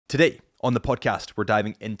Today on the podcast, we're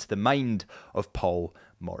diving into the mind of Paul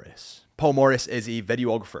Morris. Paul Morris is a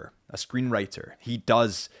videographer, a screenwriter. He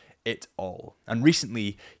does it all. And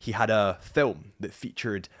recently, he had a film that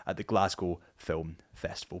featured at the Glasgow Film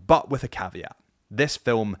Festival, but with a caveat. This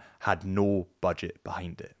film had no budget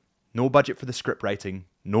behind it. No budget for the script writing,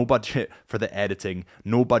 no budget for the editing,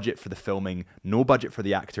 no budget for the filming, no budget for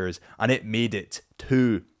the actors, and it made it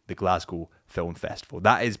to the Glasgow Film Festival.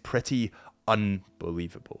 That is pretty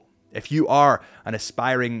unbelievable. If you are an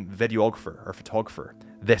aspiring videographer or photographer,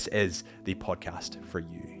 this is the podcast for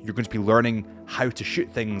you. You're going to be learning how to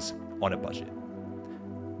shoot things on a budget.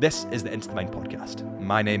 This is the Into the Mind podcast.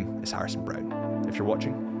 My name is Harrison Brown. If you're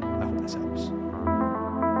watching, I hope this helps.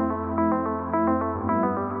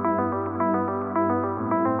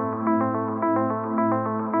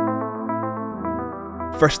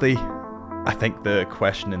 Firstly, I think the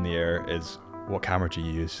question in the air is, what camera do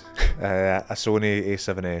you use? A Sony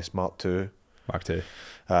A7S Mark II. Mark II.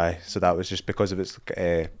 Aye, so that was just because of its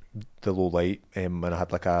the low light, and I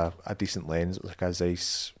had like a decent lens. It was like a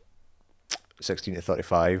Zeiss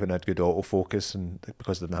 16-35, and I had good autofocus, and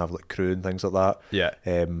because I didn't have like crew and things like that. Yeah.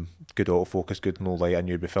 Good autofocus, good low light. I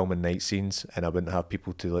knew I'd be filming night scenes, and I wouldn't have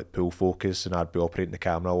people to like pull focus, and I'd be operating the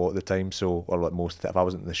camera a lot of the time. So, or like most of it, if I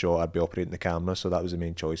wasn't in the shot, I'd be operating the camera. So that was the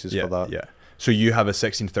main choices for that. Yeah. So you have a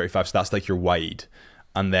 16-35, so that's like your wide.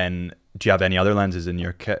 And then, do you have any other lenses in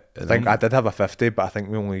your kit? I think I did have a 50, but I think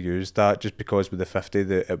we only used that just because with the 50,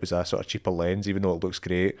 it was a sort of cheaper lens, even though it looks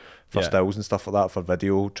great for stills and stuff like that. For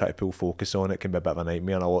video, try to pull focus on it can be a bit of a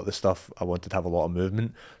nightmare, and a lot of the stuff I wanted to have a lot of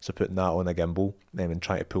movement, so putting that on a gimbal and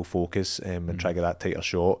trying to pull focus and try to get that tighter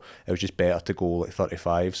shot, it was just better to go like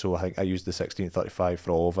 35. So I think I used the 16-35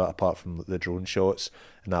 for all of it, apart from the drone shots,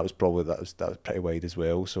 and that was pretty wide as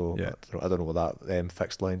well. So yeah. I don't know what that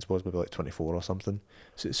fixed lens was, maybe like 24 or something.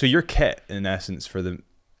 So your kit, in essence, for the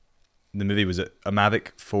movie, was it a Mavic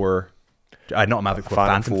 4? Not a Mavic 4,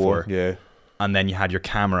 Phantom 4. Yeah. And then you had your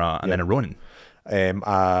camera and then a Ronin.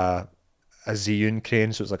 A Zhiyun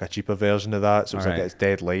crane, so it's like a cheaper version of that. So it's it's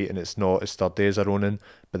dead light and it's not as sturdy as a Ronin.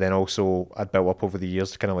 But then also I'd built up over the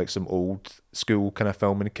years kind of like some old school kind of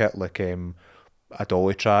filming kit, like a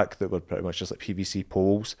dolly track that were pretty much just like PVC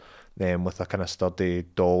poles, with a kind of sturdy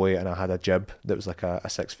dolly, and I had a jib that was like a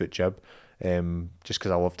 6-foot jib. Just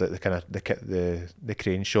because I loved it, the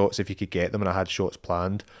crane shots, if you could get them, and I had shots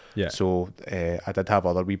planned. Yeah. So I did have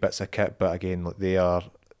other wee bits of kit, but again, like they are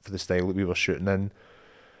for the style that we were shooting in.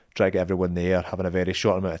 Try to get everyone there, having a very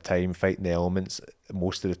short amount of time, fighting the elements.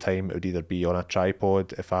 Most of the time, it would either be on a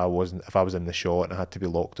tripod if I was in the shot and I had to be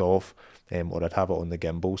locked off, or I'd have it on the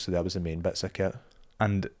gimbal. So that was the main bits of kit.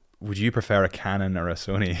 And would you prefer a Canon or a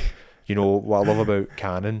Sony? You know what I love about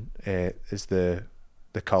Canon is the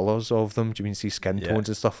colours of them. Do you mean see skin tones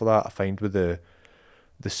and stuff like that? I find with the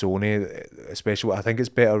Sony, especially, I think it's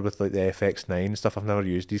better with like the FX9 and stuff. I've never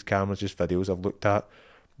used these cameras, just videos I've looked at.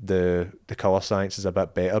 The colour science is a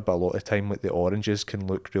bit better, but a lot of the time like the oranges can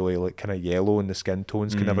look really like kind of yellow, and the skin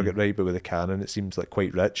tones can never get right. But with the Canon, it seems like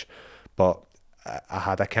quite rich. But I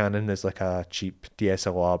had a Canon as like a cheap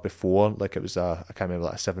DSLR before, like it was I can't remember,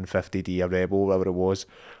 like a 750D, a Rebel, whatever it was,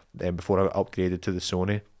 before I upgraded to the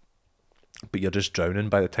Sony. But you're just drowning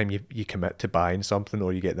by the time you commit to buying something,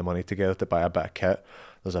 or you get the money together to buy a bit of kit.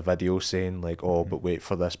 There's a video saying like, but wait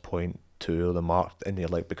for this point 2 or the Mark, and you're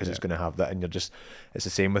like, because it's going to have that, and it's the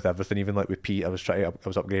same with everything. Even like with I was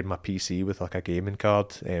upgrading my PC with like a gaming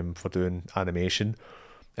card for doing animation,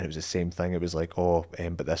 and it was the same thing. It was like,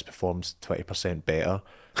 but this performs 20% better.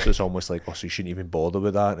 So it's almost like, so you shouldn't even bother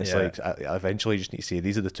with that. And it's like, I eventually just need to say,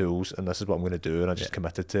 these are the tools, and this is what I'm going to do, and I just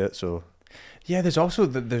committed to it. So yeah, there's also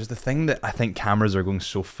there's the thing that I think cameras are going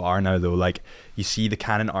so far now, though. Like you see the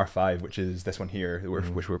Canon R5, which is this one here,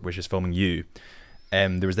 which is filming you.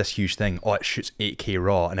 There was this huge thing. It shoots 8K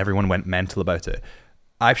RAW, and everyone went mental about it.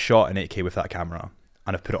 I've shot in 8K with that camera,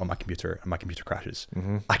 and I've put it on my computer, and my computer crashes.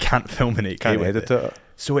 I can't film in 8K. Can't with edit it.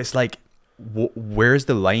 So it's like, where's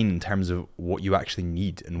the line in terms of what you actually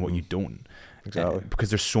need and what you don't? Exactly. Because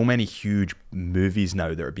there's so many huge movies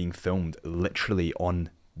now that are being filmed literally on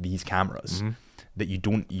these cameras that you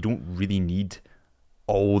don't really need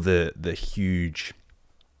all the huge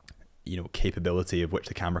capability of which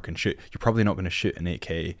the camera can shoot. You're probably not going to shoot in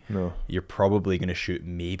 8K. No. You're probably going to shoot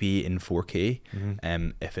maybe in 4K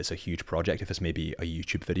if it's a huge project, if it's maybe a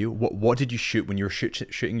YouTube video. What did you shoot when you were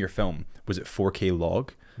shooting your film? Was it 4K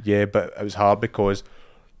log? Yeah, but it was hard because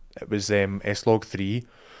it was S-Log 3,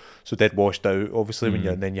 so dead washed out obviously when you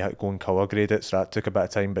had to go and colour grade it, so that took a bit of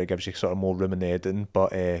time, but it gives you sort of more room in the editing.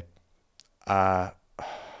 But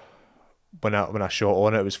when I shot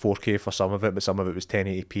on it, it was 4K for some of it, but some of it was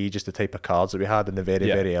 1080p, just the type of cards that we had in the very,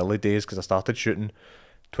 very early days, because I started shooting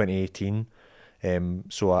 2018.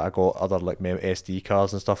 So I got other like SD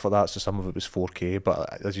cards and stuff like that, so some of it was 4K,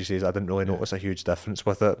 but as you say, I didn't really notice a huge difference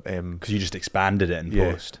with it. Because you just expanded it in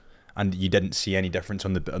post. And you didn't see any difference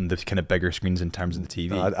on the kind of bigger screens in terms of the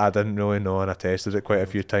TV? I didn't really know, and I tested it quite a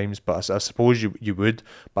few times, but I suppose you would.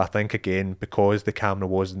 But I think, again, because the camera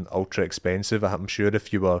wasn't ultra expensive, I'm sure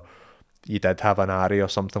if you did have an Arri or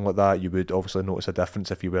something like that, you would obviously notice a difference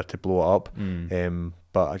if you were to blow it up.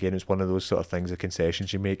 But again, it's one of those sort of things, the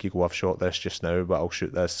concessions you make. You go, I've shot this just now, but I'll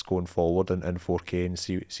shoot this going forward in 4K and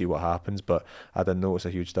see what happens. But I didn't notice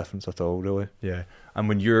a huge difference at all, really. Yeah. And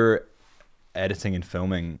when you're editing and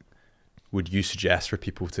filming, would you suggest for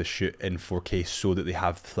people to shoot in 4K so that they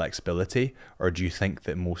have flexibility, or do you think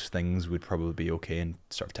that most things would probably be okay in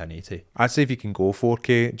sort of 1080? I'd say if you can go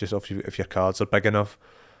 4K, just obviously if your cards are big enough,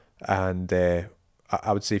 and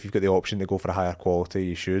I would say if you've got the option to go for a higher quality,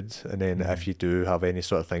 you should. And then if you do have any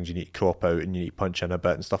sort of things you need to crop out and you need to punch in a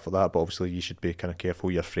bit and stuff like that, but obviously you should be kind of careful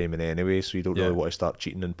you're framing anyway, so you don't really want to start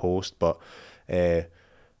cheating in post. But I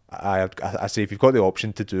say if you've got the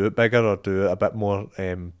option to do it bigger or do it a bit more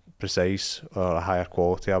precise or a higher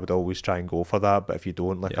quality, I would always try and go for that. But if you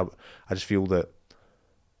don't, like, I just feel that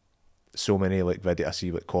so many like video, I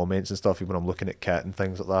see like comments and stuff when I'm looking at kit and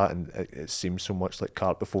things like that, and it seems so much like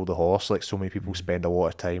cart before the horse. Like, so many people spend a lot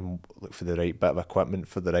of time like for the right bit of equipment,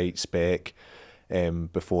 for the right spec,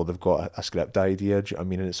 before they've got a script idea. Do you know what I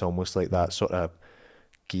mean? And it's almost like that sort of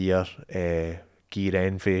gear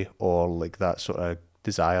envy, or like that sort of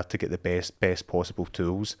desire to get the best possible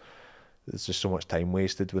tools. There's just so much time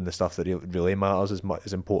wasted when the stuff that really matters,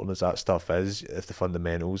 as important as that stuff is, if the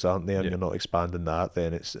fundamentals aren't there and you're not expanding that,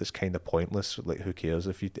 then it's kind of pointless. Like, who cares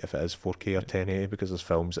if it is 4K or 1080, because there's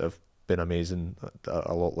films that have been amazing at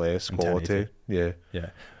a lot less quality.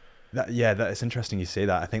 That's interesting you say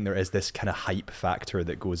that. I think there is this kind of hype factor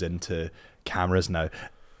that goes into cameras now.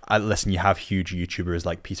 Listen, you have huge YouTubers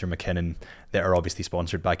like Peter McKinnon that are obviously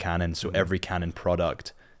sponsored by Canon, so every Canon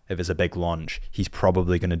product, if it's a big launch, he's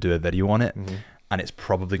probably going to do a video on it, and it's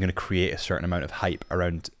probably going to create a certain amount of hype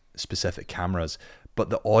around specific cameras. But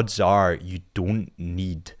the odds are you don't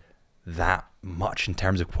need that much in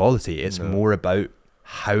terms of quality. It's more about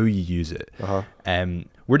how you use it.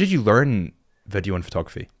 Where did you learn video and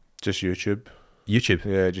photography? Just YouTube. YouTube?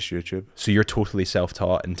 Yeah, just YouTube. So you're totally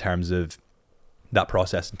self-taught in terms of that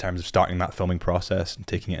process, in terms of starting that filming process and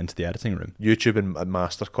taking it into the editing room? YouTube and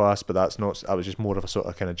masterclass, but that's not. I was just more of a sort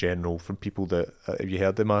of kind of general from people that. Have you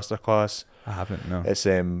heard the masterclass? I haven't. No. It's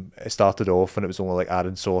it started off and it was only like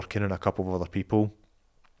Aaron Sorkin and a couple of other people,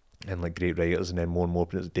 and like great writers, and then more and more.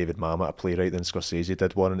 It was David Mamet, a playwright. Then Scorsese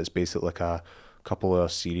did one, and it's basically like a couple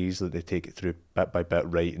of series that they take it through bit by bit,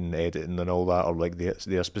 writing, editing and all that, or like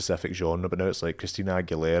their specific genre. But now it's like Christina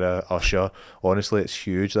Aguilera, Usher. Honestly, it's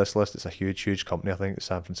huge, this list. It's a huge company. I think it's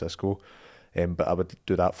San Francisco, but I would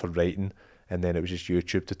do that for writing, and then it was just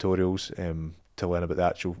YouTube tutorials to learn about the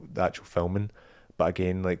actual filming. But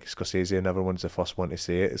again, like Scorsese and everyone's the first one to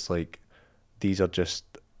say it, it's like these are just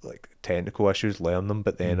like technical issues, learn them,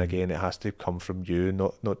 but then again, it has to come from you,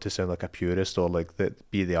 not to sound like a purist or like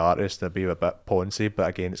be the artist and be a bit poncy, but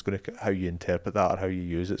again, it's going to, how you interpret that or how you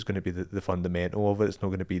use it, it's going to be the fundamental of it. It's not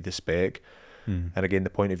going to be the spec. And again, the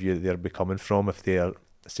point of view that they're be coming from, if they're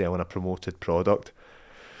selling a promoted product,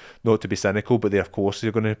 not to be cynical, but they of course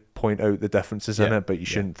they're going to point out the differences in it, but you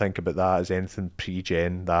shouldn't think about that as anything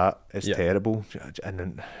pre-gen. That is terrible,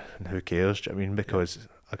 and who cares? Do you know what I mean? Because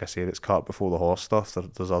like I said, it's cart before the horse stuff.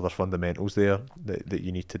 There's other fundamentals there that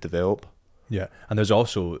you need to develop. Yeah, and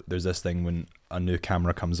there's this thing when a new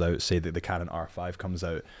camera comes out, say that the Canon R5 comes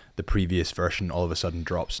out, the previous version all of a sudden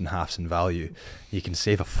drops in halves in value. You can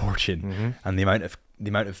save a fortune, and the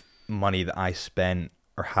amount of money that I spent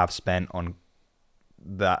or have spent on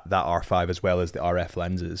that R5 as well as the RF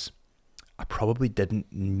lenses, I probably didn't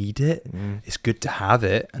need it. It's good to have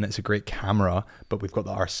it, and it's a great camera, but we've got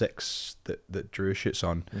the R6 that Drew shoots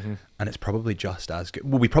on, and it's probably just as good.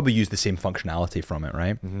 Well, we probably use the same functionality from it,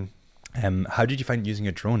 right? How did you find using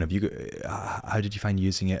a drone? How did you find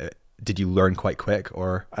using it? Did you learn quite quick,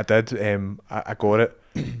 or? I did. I got it,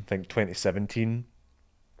 I think 2017,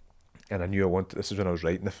 and I knew I wanted. This is when I was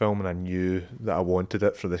writing the film, and I knew that I wanted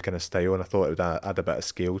it for this kind of style, and I thought it would add a bit of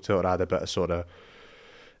scale to it, or add a bit of sort of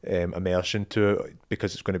immersion to it,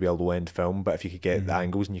 because it's going to be a low-end film. But if you could get the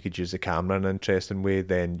angles and you could use the camera in an interesting way,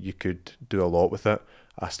 then you could do a lot with it.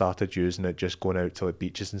 I started using it just going out to like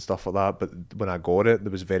beaches and stuff like that, but when I got it,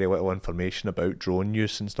 there was very little information about drone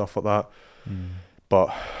use and stuff like that.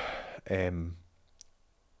 But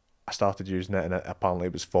I I started using it, and apparently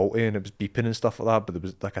it was faulty and it was beeping and stuff like that. But there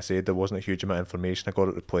was, like I said, there wasn't a huge amount of information. I got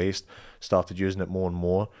it replaced, started using it more and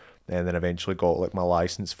more, and then eventually got like my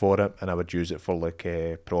license for it, and I would use it for like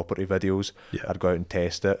property videos. Yeah. I'd go out and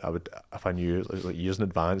test it. I would, if I knew like years in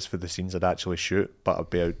advance for the scenes I'd actually shoot, but I'd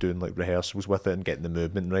be out doing like rehearsals with it and getting the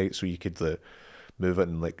movement right, so you could move it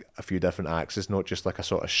in like a few different axes, not just like a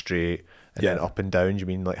sort of straight and then up and down. You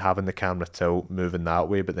mean like having the camera tilt, moving that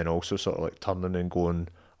way, but then also sort of like turning and going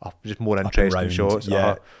up, just more interesting shots.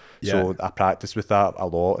 So I practiced with that a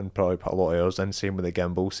lot and probably put a lot of hours in. Same with the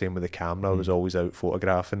gimbal, same with the camera. I was always out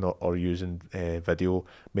photographing or using video,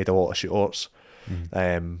 made a lot of shorts.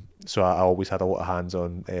 So I always had a lot of hands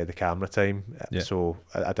on the camera time. So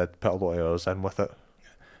I did put a lot of hours in with it.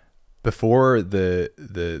 Before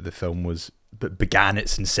the film began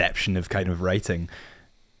its inception of kind of writing,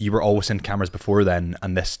 you were always in cameras before then,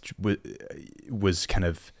 and this was kind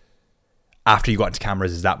of after you got into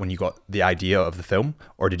cameras. Is that when you got the idea of the film,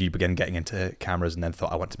 or did you begin getting into cameras and then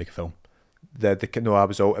thought, I want to make a film?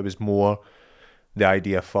 It was more the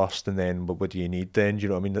idea first, and then what do you need then? Do you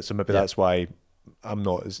know what I mean? So maybe that's why I'm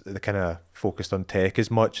not as kind of focused on tech as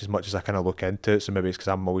much as I kind of look into it. So maybe it's because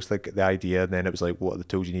I'm always like the idea, and then it was like, what are the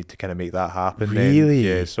tools you need to kind of make that happen? Really?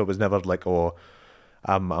 Then, yeah. So it was never like, oh,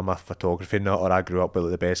 I'm a photography nut, or I grew up with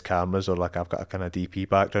like, the best cameras, or like I've got a kind of DP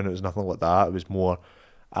background. It was nothing like that. It was more,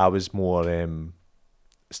 I was more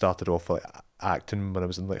started off like acting when I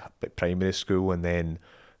was in like primary school, and then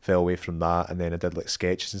fell away from that, and then I did like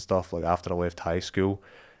sketches and stuff like after I left high school.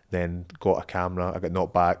 Then got a camera. I got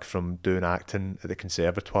knocked back from doing acting at the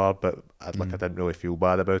conservatoire, but I didn't really feel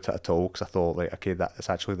bad about it at all, because I thought like, okay, that's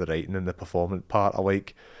actually the writing and the performance part I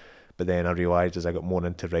like. But then I realised as I got more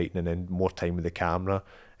into writing and then more time with the camera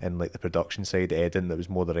and like the production side, editing, that was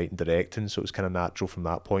more the writing directing, so it was kind of natural from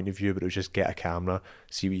that point of view. But it was just get a camera,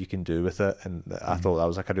 see what you can do with it, and I thought that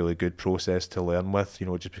was like a really good process to learn with, you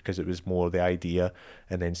know, just because it was more the idea,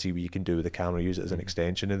 and then see what you can do with the camera, use it as an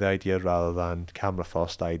extension of the idea rather than camera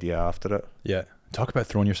first, idea after it. Yeah. Talk about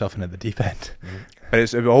throwing yourself in at the deep end.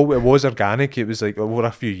 But it was organic. It was like over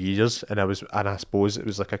a few years, and I suppose it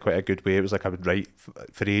was like quite a good way. It was like I would write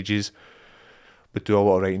for ages, would do a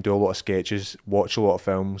lot of writing, do a lot of sketches, watch a lot of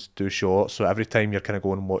films, do shorts. So every time you're kind of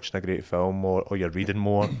going and watching a great film, or you're reading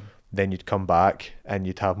more, then you'd come back and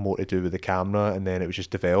you'd have more to do with the camera, and then it was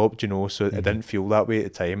just developed, you know. So it didn't feel that way at the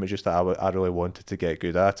time. It's just that I really wanted to get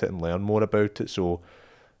good at it and learn more about it. So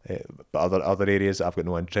but other areas that I've got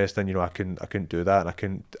no interest in, you know, I couldn't do that, and I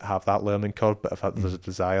couldn't have that learning curve. But if there's a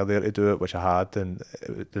desire there to do it, which I had, then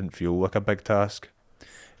it didn't feel like a big task.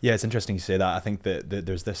 Yeah, it's interesting you say that. I think that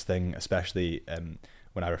there's this thing, especially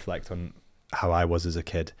when I reflect on how I was as a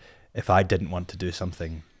kid. If I didn't want to do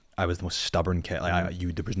something, I was the most stubborn kid. Like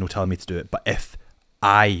there was no telling me to do it. But if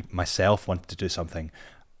I myself wanted to do something,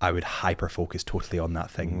 I would hyper focus totally on that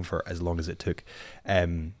thing for as long as it took.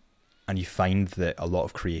 And you find that a lot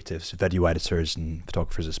of creatives, video editors and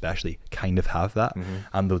photographers especially, kind of have that,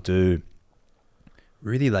 and they'll do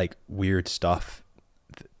really like weird stuff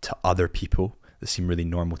to other people that seem really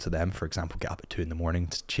normal to them. For example, get up at 2 a.m.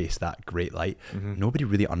 to chase that great light. Nobody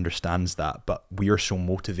really understands that, but we are so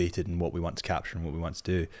motivated in what we want to capture and what we want to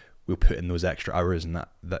do. We'll put in those extra hours and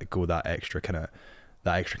that extra kind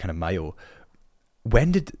of mile.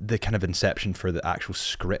 When did the kind of inception for the actual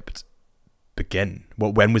script begin?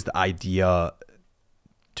 When was the idea?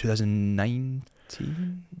 2019?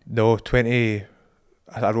 No,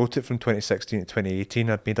 I wrote it from 2016 to 2018.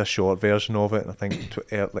 I'd made a short version of it, and I think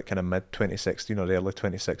like kind of mid 2016 or early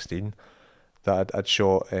 2016 that I'd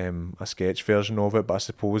shot a sketch version of it. But I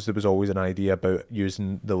suppose there was always an idea about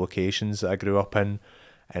using the locations that I grew up in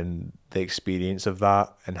and the experience of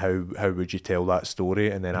that, and how would you tell that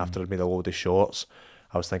story. And then after I'd made a load of shorts,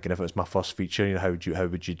 I was thinking, if it was my first feature, you know, how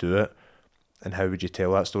would you do it? And how would you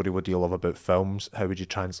tell that story? What do you love about films? How would you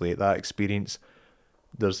translate that experience?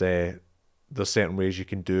 There's certain ways you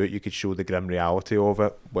can do it. You could show the grim reality of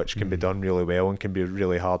it, which can be done really well and can be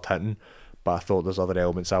really hard hitting. But I thought there's other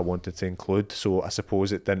elements I wanted to include. So I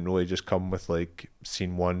suppose it didn't really just come with like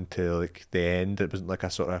scene 1 to like the end. It wasn't like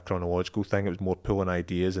a sort of chronological thing. It was more pulling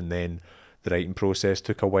ideas, and then the writing process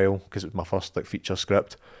took a while because it was my first like feature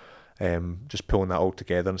script. Just pulling that all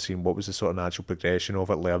together and seeing what was the sort of natural progression of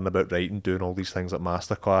it, learning about writing, doing all these things like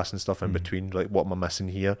masterclass and stuff in between, like what am I missing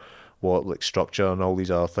here, what like structure and all these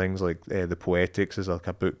other things, like the Poetics is like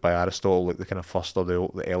a book by Aristotle, like the kind of first or the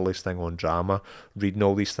earliest thing on drama, reading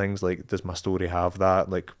all these things, like does my story have that,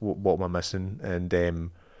 like what am I missing, and then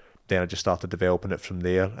I just started developing it from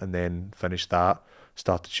there, and then finished that,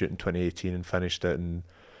 started shooting 2018 and finished it in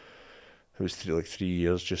it was like 3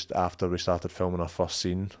 years just after we started filming our first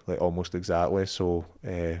scene, like almost exactly. So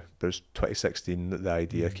it was 2016 that the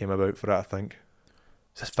idea came about for it, I think.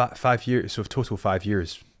 So it's 5 years, so total 5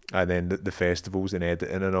 years. And then the festivals and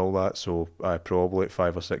editing and all that, so probably like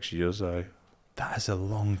 5 or 6 years. That is a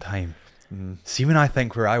long time. See, when I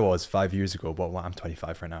think where I was 5 years ago, well, I'm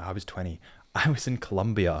 25 right now, I was 20. I was in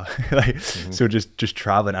Colombia, like, so just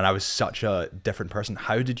traveling, and I was such a different person.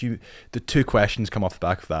 How did you, the two questions come off the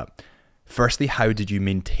back of that. Firstly, how did you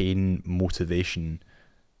maintain motivation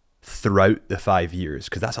throughout the 5 years?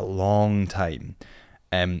 Because that's a long time.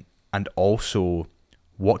 And also,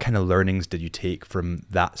 what kind of learnings did you take from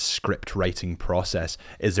that script writing process?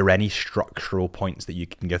 Is there any structural points that you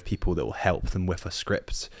can give people that will help them with a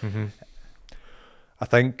script? I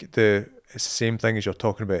think it's the same thing as you're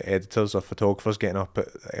talking about editors or photographers getting up at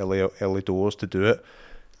early doors to do it.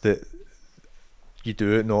 That you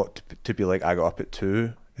do it not to be like, I got up at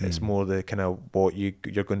 2. It's more the kind of what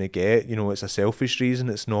you're going to get. You know, it's a selfish reason.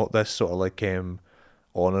 It's not this sort of like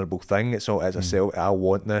honourable thing. It's all as I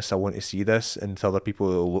want this, I want to see this, and to other people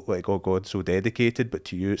it'll look like, oh God, so dedicated, but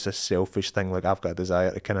to you it's a selfish thing, like I've got a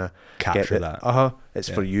desire to kind of capture get that. It's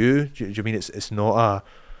for you. Do you mean it's not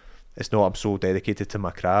I'm so dedicated to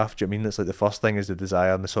my craft? Do you mean it's like the first thing is the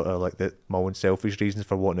desire and the sort of like my own selfish reasons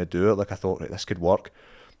for wanting to do it? Like I thought, right, this could work.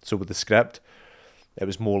 So with the script, it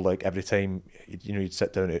was more like every time you'd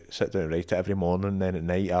sit down and write it every morning, and then at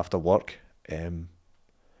night after work, and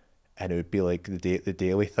it would be like the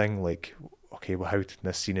daily thing, like, okay, well, how did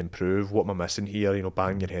this scene improve? What am I missing here? You know,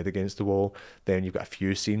 bang your head against the wall. Then you've got a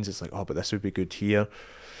few scenes, it's like, oh, but this would be good here.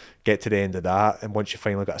 Get to the end of that, and once you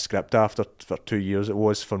finally got a script for 2 years, it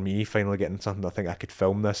was for me finally getting something I think I could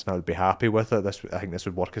film this and I would be happy with it. I think this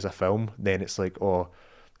would work as a film. Then it's like, oh,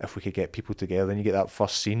 if we could get people together, and you get that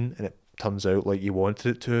first scene and it turns out like you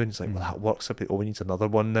wanted it to, and it's like, well, that works a bit. Oh, we need another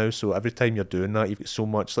one now. So every time you're doing that, you've got so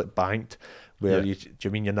much like banked. Where do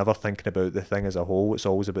you mean you're never thinking about the thing as a whole? It's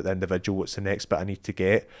always about the individual. What's the next bit I need to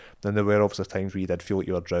get? And there were obviously times where you did feel like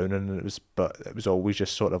you were drowning, and it was always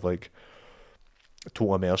just sort of like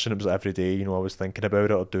total immersion. It was like every day, you know, I was thinking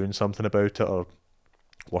about it or doing something about it or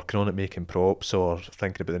working on it, making props or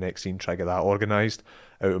thinking about the next scene, trying to get that organised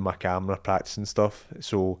out of my camera, practicing stuff.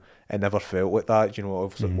 So it never felt like that, you know.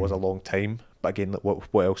 Obviously it was a long time, but again, like,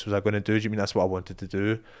 what else was I going to do? Do you mean that's what I wanted to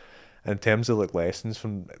do? And in terms of like lessons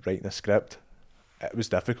from writing a script, it was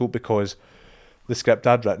difficult because the script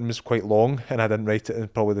I'd written was quite long, and I didn't write it in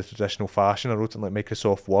probably the traditional fashion. I wrote it in like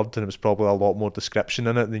Microsoft Word, and it was probably a lot more description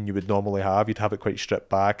in it than you would normally have. You'd have it quite stripped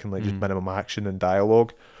back and like just minimum action and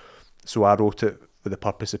dialogue. So I wrote it with the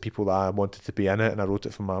purpose of people that I wanted to be in it, and I wrote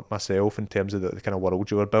it for myself in terms of the kind of world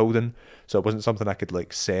you were building. So it wasn't something I could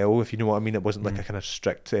like sell, if you know what I mean. It wasn't like a kind of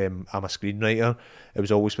strict I'm a screenwriter. It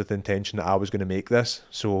was always with the intention that I was going to make this.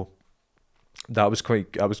 So that was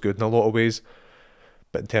good in a lot of ways.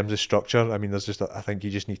 But in terms of structure, I mean, I think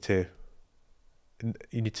you need to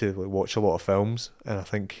like watch a lot of films, and I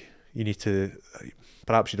think you need to,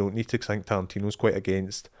 perhaps you don't need to, because I think Tarantino's quite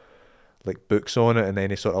against like books on it and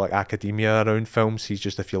any sort of like academia around films. He's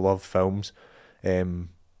just, if you love films, then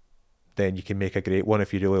you can make a great one.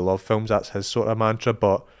 If you really love films, that's his sort of mantra.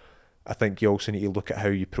 But I think you also need to look at how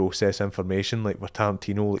you process information. Like with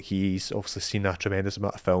Tarantino, like he's obviously seen a tremendous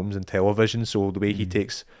amount of films and television, so the way he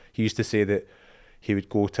used to say that he would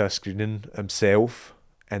go to a screening himself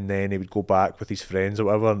and then he would go back with his friends or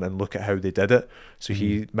whatever and look at how they did it. So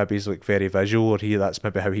he maybe is like very visual, or that's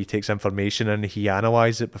maybe how he takes information and he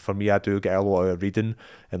analyses it. But for me, I do get a lot of reading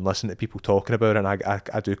and listening to people talking about it, and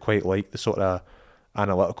I do quite like the sort of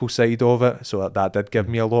analytical side of it. So that did give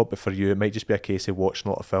me a lot. But for you, it might just be a case of watching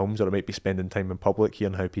a lot of films, or it might be spending time in public,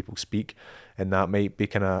 hearing how people speak, and that might be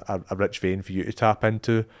kind of a rich vein for you to tap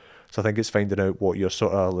into. So I think it's finding out what your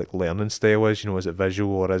sort of like learning style is. You know, is it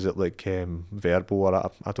visual or is it like verbal,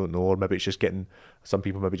 or I don't know, or maybe it's just getting, some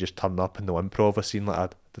people maybe just turn up and they'll improv a scene.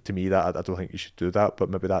 Like to me, that I don't think you should do that, but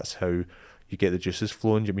maybe that's how you get the juices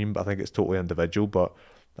flowing. Do you mean? But I think it's totally individual. But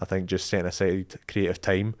I think just setting aside creative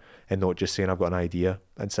time and not just saying I've got an idea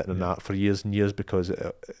and sitting on that for years and years, because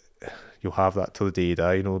you'll have that till the day you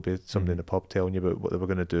die. You know, there'll be somebody in the pub telling you about what they were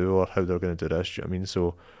going to do or how they're going to do this. Do you know what I mean?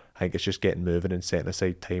 So I think it's just getting moving and setting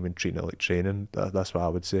aside time and treating it like training. That's what I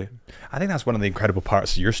would say. I think that's one of the incredible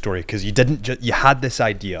parts of your story, because you had this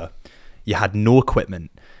idea, you had no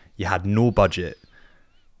equipment, you had no budget,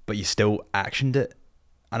 but you still actioned it.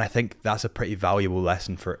 And I think that's a pretty valuable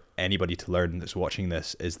lesson for anybody to learn that's watching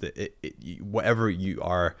this, is that whatever you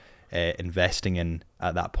are investing in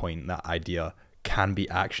at that point, that idea can be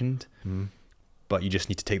actioned, but you just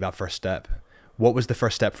need to take that first step. What was the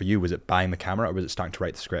first step for you? Was it buying the camera, or was it starting to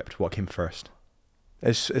write the script? What came first?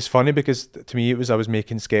 It's funny because to me I was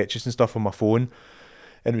making sketches and stuff on my phone,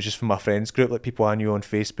 and it was just from my friends group, like people I knew on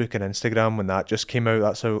Facebook and Instagram when that just came out.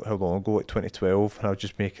 That's how long ago, like 2012, and I was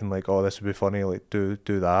just making like, oh, this would be funny, like do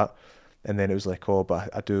that. And then it was like, oh,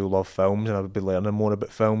 but I do love films, and I would be learning more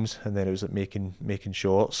about films. And then it was like making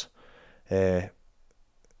shorts.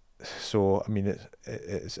 So I mean,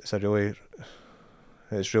 it's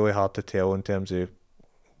really hard to tell in terms of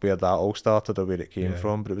where that all started or where it came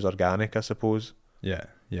from, but it was organic, I suppose. Yeah.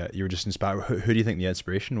 You were just inspired. Who do you think the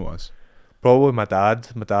inspiration was? Probably my dad.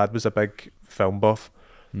 My dad was a big film buff,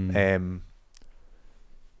 and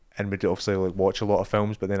we'd obviously like watch a lot of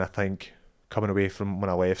films. But then I think coming away from when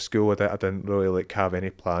I left school, I didn't really like have any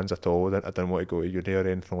plans at all. I didn't want to go to uni or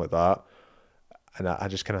anything like that. And I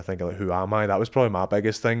just kind of think like, who am I? That was probably my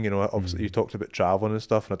biggest thing, you know. Obviously, you talked about traveling and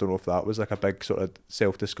stuff, and I don't know if that was like a big sort of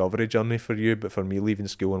self-discovery journey for you, but for me, leaving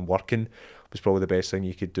school and working was probably the best thing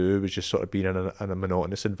you could do. Was just sort of being in a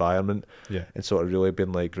monotonous environment, and sort of really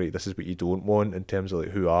being like, right, this is what you don't want in terms of like,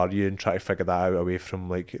 who are you, and try to figure that out away from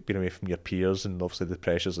like being away from your peers and obviously the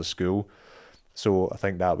pressures of school. So I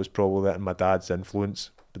think that was probably it, and my dad's influence,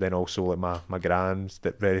 but then also like my gran's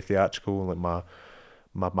very theatrical, and like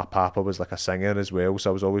my papa was like a singer as well, so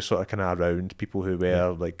I was always sort of kind of around people who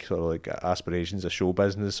were like sort of like aspirations of show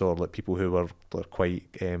business, or like people who were quite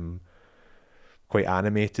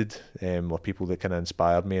animated, or people that kind of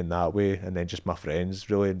inspired me in that way. And then just my friends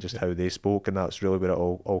really, and just how they spoke, and that's really where it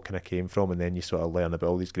all kind of came from. And then you sort of learn about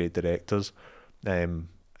all these great directors, and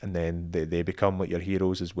then they become like your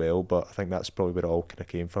heroes as well. But I think that's probably where it all kind of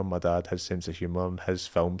came from. My dad, his sense of humour and his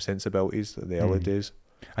film sensibilities in the early days.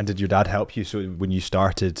 And did your dad help you? So when you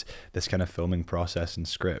started this kind of filming process and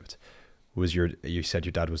script, you said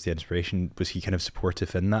your dad was the inspiration. Was he kind of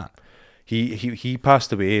supportive in that? He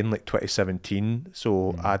passed away in like 2017,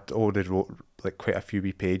 so I'd already wrote like quite a few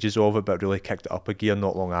wee pages of it, but really kicked it up a gear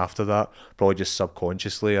not long after that. Probably just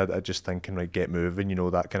subconsciously, I just thinking like, get moving, you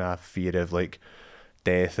know, that kind of fear of like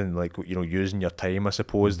death and like, you know, using your time. I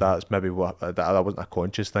suppose that's maybe what that wasn't a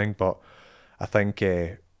conscious thing, but I think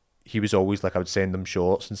he was always like, I would send him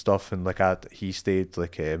shorts and stuff, and like he stayed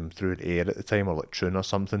like through an air at the time, or like Troon or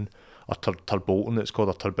something, or Turbolton it's called,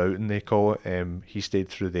 or Turboughton they call it. He stayed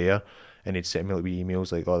through there, and he'd send me like wee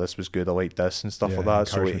emails like, oh, this was good, I like this and stuff like that.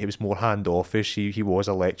 So he was more hand-offish. He was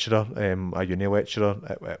a lecturer, a uni lecturer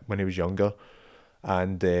when he was younger,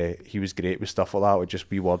 and he was great with stuff like that, with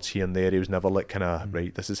just wee words here and there. He was never like kind of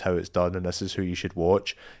right, this is how it's done and this is who you should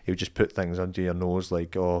watch. He would just put things under your nose,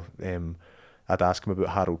 like, oh, I'd ask him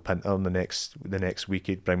about Harold Pinter, and the next week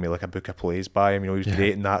he'd bring me like a book of plays by him. You know, he was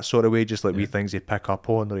great in that sort of way, just like wee things he'd pick up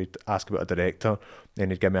on, or he'd ask about a director,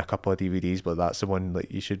 and he'd give me a couple of DVDs, but that's the one, like,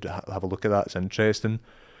 you should have a look at that, it's interesting.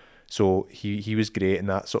 So he was great in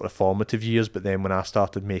that sort of formative years, but then when I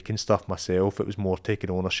started making stuff myself, it was more taking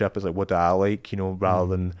ownership. It's like, what do I like, you know, rather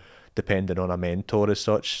than depending on a mentor as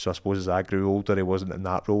such. So I suppose as I grew older, he wasn't in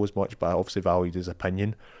that role as much, but I obviously valued his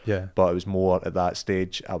opinion. Yeah. But it was more at that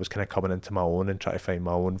stage, I was kind of coming into my own and trying to find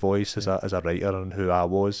my own voice as a writer and who I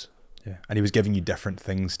was. Yeah, and he was giving you different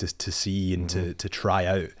things to see and to try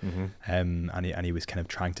out, and he was kind of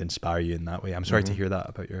trying to inspire you in that way. I'm sorry to hear that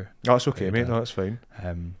about your. No, it's okay, mate. No, that's fine.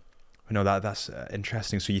 No, that's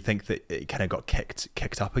interesting. So you think that it kind of got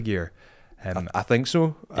kicked up a gear? I think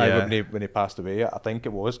so. Yeah. When he passed away, I think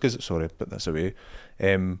it was, because sorry, put this away,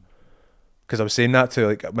 because I was saying that to,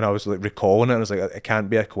 like, when I was like recalling it, I was like, it can't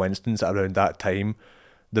be a coincidence that around that time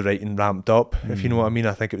the writing ramped up, if you know what I mean.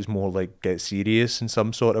 I think it was more like get serious in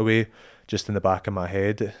some sort of way, just in the back of my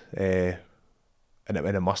head, and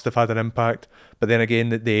it must have had an impact. But then again,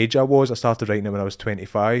 the age I started writing it when I was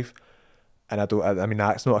 25. And I mean,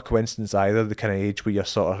 that's not a coincidence either, the kind of age where you're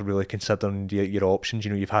sort of really considering your options.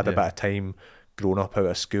 You know, you've had a bit of time growing up out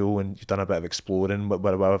of school, and you've done a bit of exploring,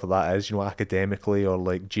 whatever that is, you know, academically or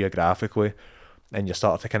like geographically, and you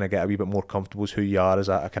start to kind of get a wee bit more comfortable with who you are as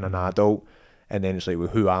a kind of an adult. And then it's like, well,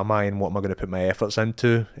 who am I and what am I going to put my efforts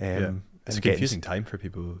into? It's a confusing time for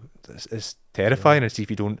people. It's terrifying. It's if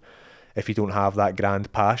you don't have that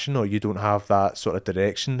grand passion, or you don't have that sort of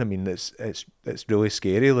direction, I mean, it's really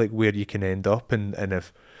scary, like where you can end up, and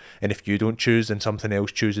if you don't choose and something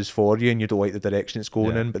else chooses for you, and you don't like the direction it's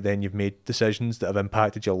going in, but then you've made decisions that have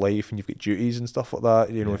impacted your life, and you've got duties and stuff like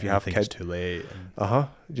that, you know, if you have kids, it's too late. Do you know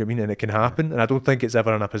what I mean? And it can happen, and I don't think it's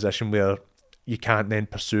ever in a position where you can't then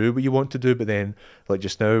pursue what you want to do. But then, like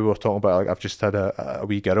just now, we're talking about, like, I've just had a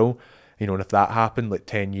wee girl. You know, and if that happened like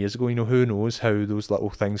 10 years ago, you know, who knows how those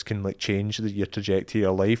little things can like change your trajectory of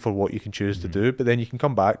your life, or what you can choose to do. But then you can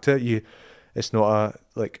come back to it. It's not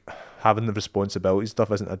like having the responsibility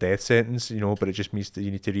stuff isn't a death sentence, you know, but it just means that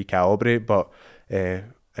you need to recalibrate. But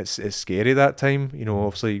it's scary that time. You know,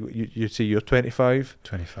 obviously you say you're 25.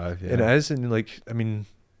 25, yeah. And it is, and like, I mean,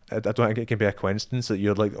 I don't think it can be a coincidence that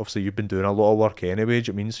you're like, obviously you've been doing a lot of work anyway,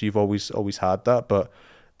 do you mean? So you've always had that, but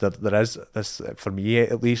there is this, for me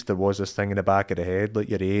at least, there was this thing in the back of the head, like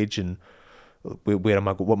your age and where am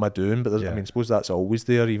I, what am I doing? But I mean, I suppose that's always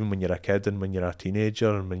there, even when you're a kid and when you're a teenager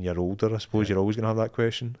and when you're older. I suppose you're always going to have that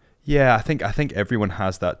question. Yeah, I think everyone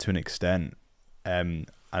has that to an extent, and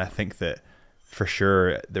I think that for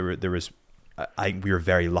sure there was. I think we were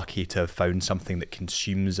very lucky to have found something that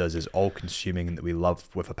consumes us, is all consuming, and that we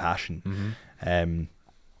love with a passion. And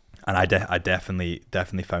I definitely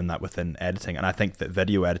found that within editing, and I think that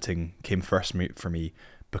video editing came first for me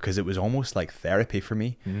because it was almost like therapy for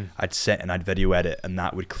me. I'd sit and I'd video edit, and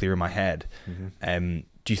that would clear my head.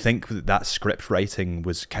 Do you think that script writing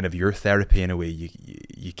was kind of your therapy in a way?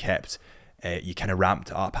 You kept you kind of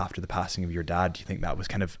ramped up after the passing of your dad. Do you think that was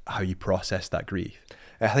kind of how you processed that grief?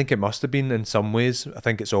 I think it must have been in some ways. I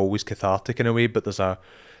think it's always cathartic in a way, but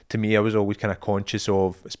to me, I was always kind of conscious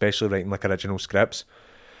of, especially writing like original scripts,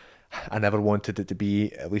 I never wanted it to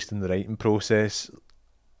be, at least in the writing process,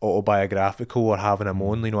 autobiographical or having a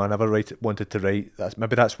moan. You know, I never wanted to write.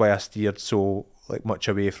 That's why I steered so like much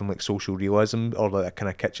away from like social realism or like that kind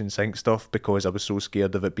of kitchen sink stuff, because I was so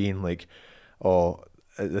scared of it being like, oh,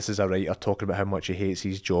 this is a writer talking about how much he hates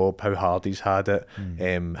his job, how hard he's had it,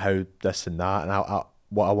 how this and that, and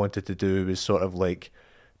what I wanted to do was sort of like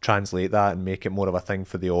translate that and make it more of a thing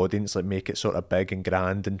for the audience, like make it sort of big and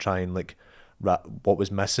grand and try and like what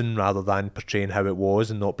was missing rather than portraying how it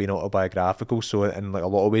was and not being autobiographical. So in like a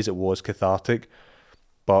lot of ways it was cathartic,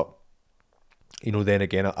 but you know, then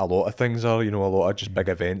again, a lot of things are, you know, a lot of just big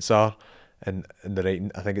events are, and in the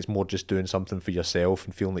writing, I think it's more just doing something for yourself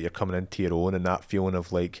and feeling that you're coming into your own, and that feeling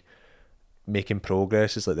of like making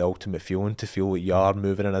progress is like the ultimate feeling, to feel like you are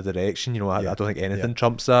moving in a direction. You know, I don't think anything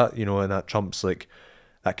trumps that, you know, and that trumps like,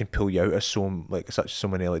 that can pull you out of so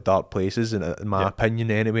many like dark places, and in my opinion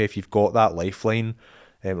anyway, if you've got that lifeline,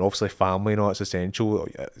 obviously family, you know, it's essential,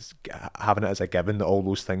 having it as a given that all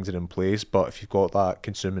those things are in place, but if you've got that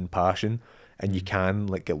consuming passion and you can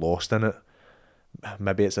like get lost in it,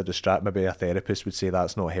 maybe it's maybe a therapist would say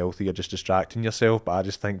that's not healthy, you're just distracting yourself, but I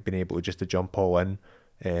just think being able to jump all in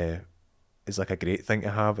is like a great thing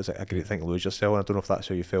to have. It's like a great thing to lose yourself, and I don't know if that's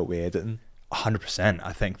how you felt with editing. 100%.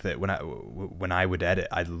 I think that when I would edit,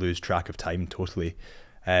 I'd lose track of time totally,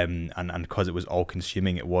 and because it was all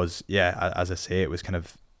consuming, it was, as I say, it was kind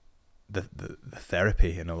of the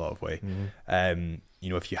therapy in a lot of way. You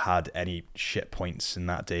know, if you had any shit points in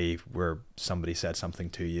that day where somebody said something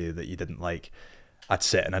to you that you didn't like, I'd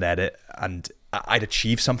sit and I'd edit, and I'd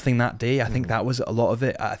achieve something that day. I think that was a lot of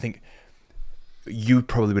it. I think you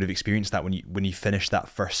probably would have experienced that when you finished that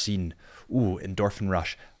first scene. Ooh, endorphin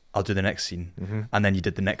rush. I'll do the next scene. And then you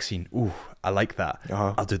did the next scene. Ooh, I like that.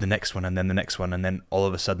 I'll do the next one, and then the next one, and then all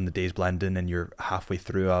of a sudden the days blend in and you're halfway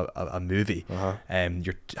through a movie.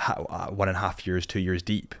 You're 1.5 years, 2 years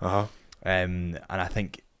deep. And I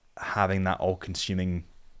think having that all-consuming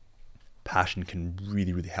passion can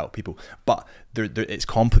really, really help people. But it's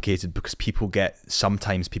complicated because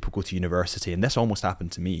sometimes people go to university, and this almost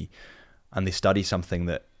happened to me, and they study something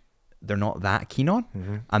that they're not that keen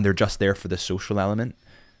on, and they're just there for the social element.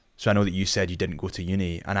 So I know that you said you didn't go to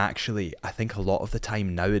uni, and actually I think a lot of the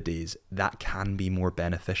time nowadays that can be more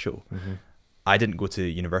beneficial. I didn't go to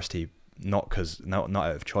university not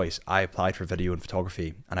out of choice. I applied for video and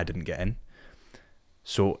photography and I didn't get in.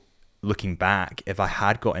 So looking back, if I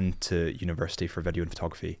had got into university for video and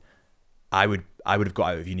photography, I would have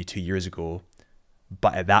got out of uni 2 years ago.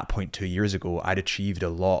 But at that point 2 years ago, I'd achieved a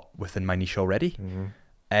lot within my niche already.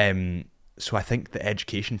 So I think the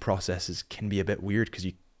education processes can be a bit weird because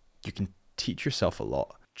you can teach yourself a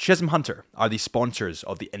lot. Chisholm Hunter are the sponsors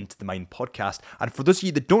of the Into the Mind podcast. And for those of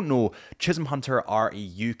you that don't know, Chisholm Hunter are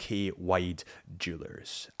a UK-wide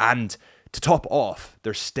jewellers. And to top off,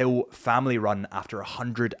 they're still family run after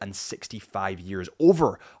 165 years,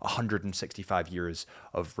 over 165 years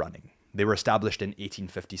of running. They were established in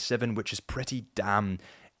 1857, which is pretty damn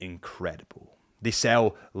incredible. They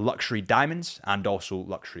sell luxury diamonds and also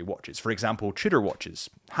luxury watches. For example, Tudor watches,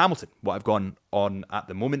 Hamilton, what I've gone on at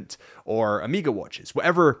the moment, or Omega watches.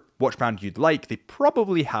 Whatever watch brand you'd like, they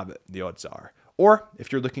probably have it, the odds are. Or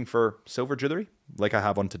if you're looking for silver jewellery, like I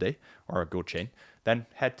have on today, or a gold chain, then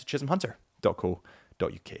head to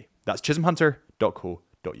chisholmhunter.co.uk. That's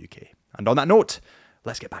chisholmhunter.co.uk. And on that note,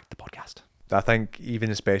 let's get back to the podcast. I think even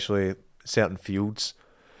especially certain fields,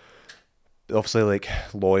 obviously like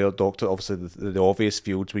lawyer, doctor, obviously the obvious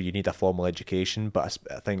fields where you need a formal education, but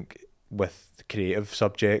I think with creative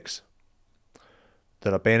subjects,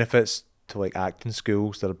 there are benefits to like acting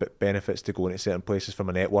schools, there are benefits to going to certain places from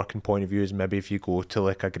a networking point of view. Is maybe if you go to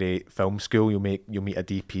like a great film school, you'll meet a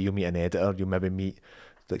DP, you'll meet an editor, you'll maybe meet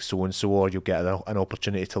like so and so, or you'll get an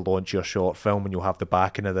opportunity to launch your short film and you'll have the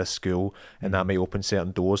backing of this school, and that might open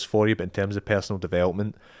certain doors for you. But in terms of personal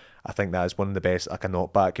development, I think that is one of the best. Like a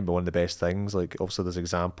knockback can be one of the best things. Like obviously there's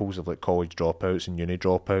examples of like college dropouts and uni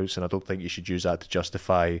dropouts, and I don't think you should use that to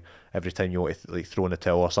justify every time you want to like throw in a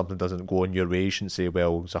till or something doesn't go in your way. You shouldn't say,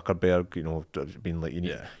 well, Zuckerberg, you know, being like, you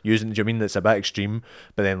need using. Do you mean it's a bit extreme?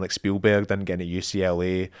 But then like Spielberg didn't get into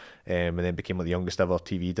UCLA, and then became like the youngest ever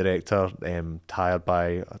TV director, hired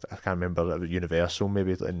by I can't remember, Universal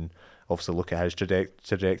maybe, and obviously look at his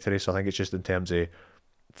trajectory. So I think it's just in terms of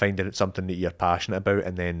finding something that you're passionate about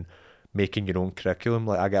and then making your own curriculum.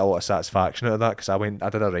 Like I get a lot of satisfaction out of that, because I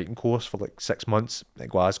did a writing course for like 6 months at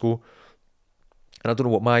Glasgow, and I don't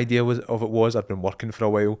know what my idea was. I'd been working for a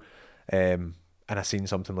while, and I seen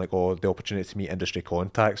something like, oh, the opportunity to meet industry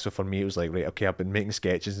contacts. So for me it was like, right, okay, I've been making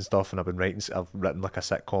sketches and stuff, and I've written like a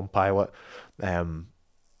sitcom pilot.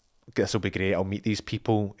 This will be great. I'll meet these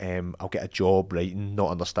people. I'll get a job writing,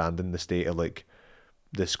 not understanding the state of like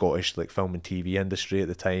the Scottish like film and TV industry at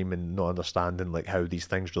the time, and not understanding like how these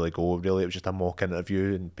things really go. Really, it was just a mock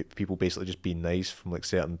interview, and people basically just being nice from like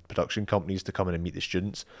certain production companies to come in and meet the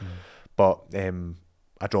students. But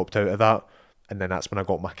I dropped out of that, and then that's when I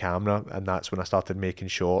got my camera, and that's when I started making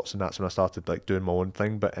shorts, and that's when I started like doing my own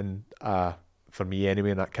thing. But in for me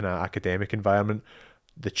anyway, in that kind of academic environment,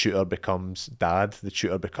 the tutor becomes dad, the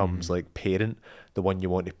tutor becomes like parent, the one you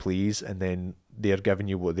want to please, and then they're giving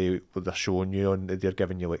you what they're showing you, and they're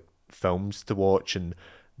giving you like films to watch and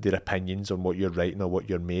their opinions on what you're writing or what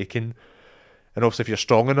you're making. And obviously if you're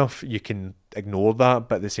strong enough you can ignore that,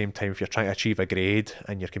 but at the same time if you're trying to achieve a grade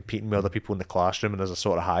and you're competing with other people in the classroom and there's a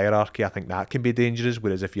sort of hierarchy, I think that can be dangerous.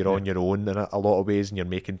 Whereas if you're on your own in a lot of ways and you're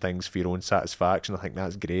making things for your own satisfaction, I think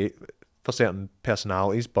that's great for certain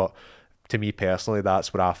personalities. But to me personally,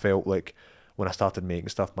 that's where I felt like when I started making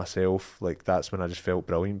stuff myself, like that's when I just felt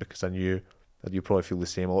brilliant, because I knew that you probably feel the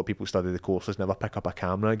same. A lot of people study the courses, never pick up a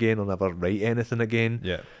camera again or never write anything again.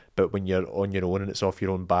 Yeah. But when you're on your own and it's off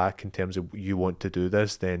your own back in terms of you want to do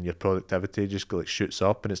this, then your productivity just like shoots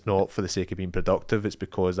up, and it's not for the sake of being productive, it's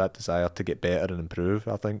because that desire to get better and improve,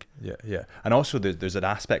 I think. Yeah. And also there's an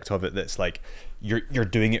aspect of it that's like you're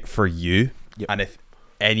doing it for you. Yep. And if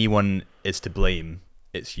anyone is to blame,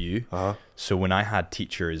 it's you. So when I had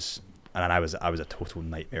teachers, and I was a total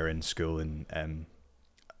nightmare in school, and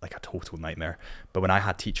like a total nightmare. But when I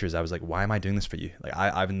had teachers, I was like, why am I doing this for you? Like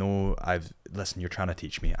listen, you're trying to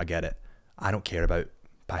teach me. I get it. I don't care about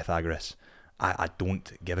Pythagoras. I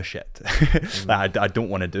don't give a shit. Like, I don't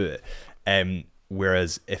want to do it.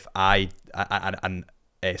 Whereas if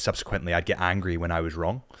subsequently I'd get angry when I was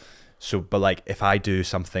wrong. So, but like if I do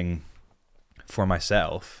something for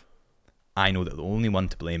myself, I know that the only one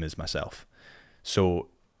to blame is myself. So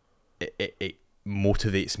it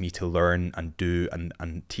motivates me to learn and do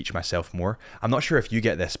and teach myself more. I'm not sure if you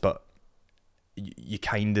get this, but you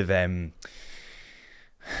kind of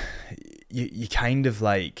you kind of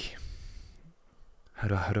like, how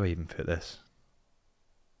do I even put this?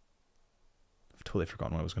 I've totally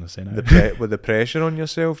forgotten what I was going to say now. With the pressure on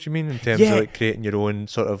yourself, do you mean, in terms of like creating your own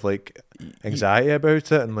sort of like anxiety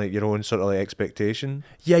about it and like your own sort of like expectation?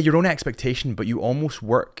 Yeah, your own expectation, but you almost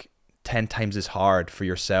work 10 times as hard for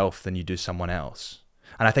yourself than you do someone else.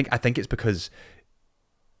 And I think it's because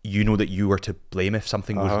you know that you were to blame if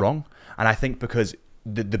something was wrong. And I think because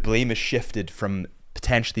the blame is shifted from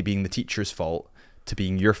potentially being the teacher's fault to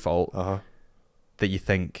being your fault, that you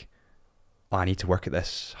think, oh, I need to work at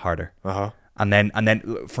this harder. And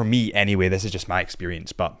then for me anyway, this is just my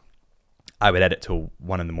experience, but I would edit till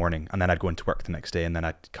 1 a.m, and then I'd go into work the next day, and then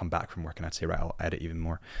I'd come back from work and I'd say, right, I'll edit even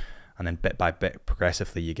more. And then bit by bit,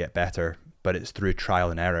 progressively, you get better, but it's through trial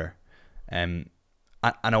and error. And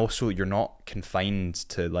also, you're not confined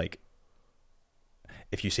to like,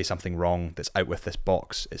 if you say something wrong that's out with this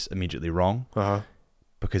box, it's immediately wrong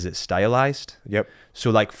because it's stylized. Yep. So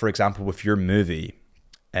like, for example, with your movie,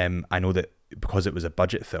 I know that because it was a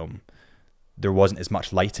budget film, there wasn't as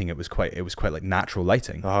much lighting. It was quite like natural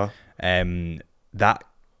lighting. That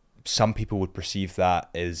some people would perceive that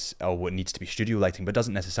as, oh, it needs to be studio lighting, but it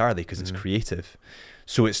doesn't necessarily, because it's creative.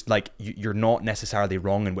 So it's like you're not necessarily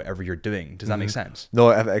wrong in whatever you're doing. Does that make sense?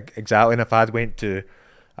 No, exactly. And if I'd went to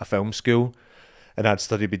a film school and I'd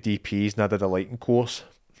studied with DPs and I did a lighting course,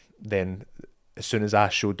 then as soon as I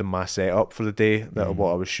showed them my setup for the day, that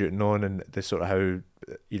what I was shooting on, and the sort of how,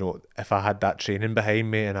 you know, if I had that training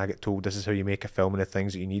behind me and I get told this is how you make a film and the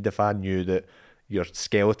things that you need, if I knew that, your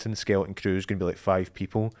skeleton crew is going to be like 5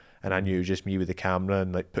 people, and I knew it was just me with the camera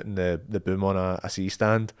and like putting the boom on a C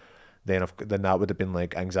stand, then that would have been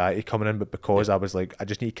like anxiety coming in. But because I was like, I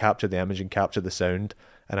just need to capture the image and capture the sound,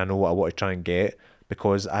 and I know what I want to try and get,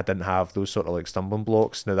 because I didn't have those sort of like stumbling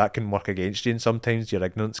blocks. Now that can work against you, and sometimes your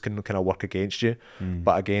ignorance can kind of work against you.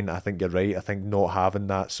 But again, I think you're right. I think not having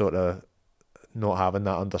that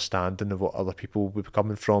understanding of what other people would be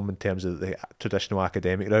coming from in terms of the traditional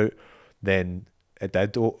academic route, then it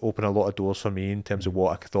did open a lot of doors for me in terms of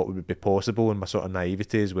what I thought would be possible, and my sort of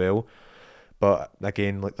naivety as well. But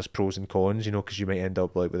again, like, there's pros and cons, you know, because you might end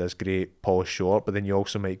up like with this great polished short, but then you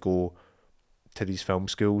also might go to these film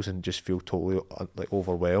schools and just feel totally like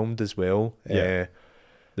overwhelmed as well. Yeah.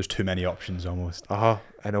 There's too many options almost.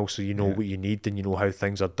 And also you know what you need, and you know how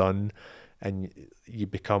things are done, and you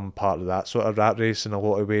become part of that sort of rat race in a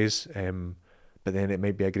lot of ways. But then it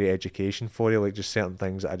might be a great education for you, like just certain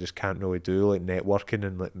things that I just can't really do, like networking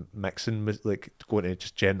and like mixing, like going to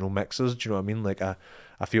just general mixers. Do you know what I mean? Like I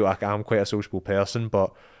feel like I'm quite a sociable person,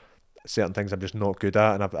 but certain things I'm just not good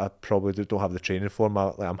at, and I probably don't have the training for them.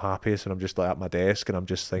 I'm happiest and I'm just like at my desk and I'm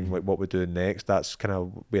just thinking like what we're doing next. That's kind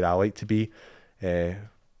of where I like to be.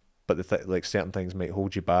 But like certain things might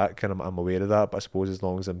hold you back, and I'm aware of that. But I suppose as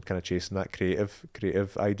long as I'm kind of chasing that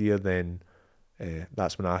creative idea, then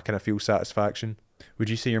that's when I kind of feel satisfaction. Would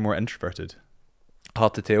you say you're more introverted?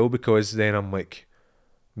 Hard to tell, because then I'm like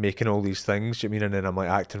making all these things, you know what I mean, and then I'm like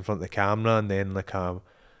acting in front of the camera, and then like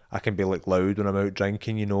I can be like loud when I'm out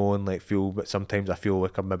drinking, you know, and like but sometimes I feel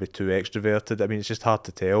like I'm maybe too extroverted. I mean, it's just hard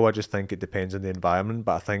to tell. I just think it depends on the environment,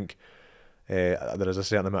 but I think there is a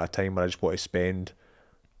certain amount of time where I just want to spend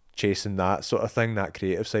chasing that sort of thing, that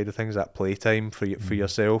creative side of things, that playtime for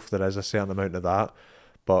yourself. There is a certain amount of that,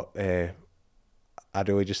 but I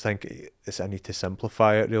really just think I need to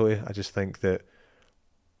simplify it, really. I just think that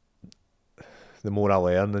the more I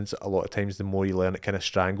learn, and a lot of times the more you learn, it kind of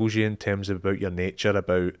strangles you in terms of about your nature,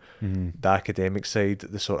 about the academic side,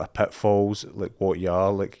 the sort of pitfalls, like what you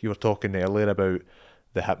are. Like you were talking earlier about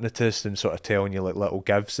the hypnotist and sort of telling you like little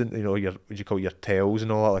gives, and you know, your, what you call your tells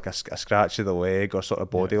and all that, like a scratch of the leg or sort of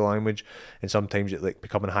body language. And sometimes it like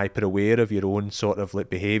becoming hyper aware of your own sort of like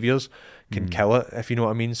behaviours can kill it, if you know what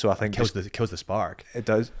I mean. So I think it kills the spark. It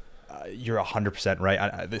does. You're 100%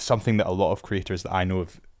 right. It's something that a lot of creators that I know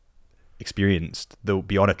have experienced. They'll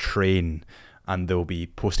be on a train and they'll be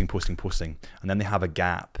posting, and then they have a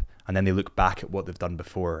gap, and then they look back at what they've done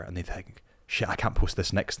before and they think, shit, I can't post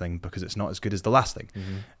this next thing because it's not as good as the last thing.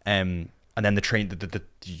 And then the train,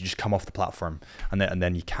 you just come off the platform, and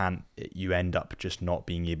then you end up just not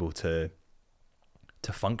being able to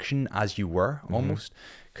function as you were, almost,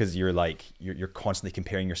 because you're constantly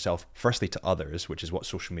comparing yourself firstly to others, which is what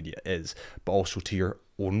social media is, but also to your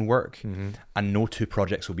own work. And no two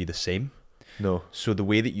projects will be the same. No. So the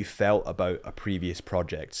way that you felt about a previous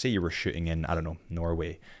project, say you were shooting in, I don't know,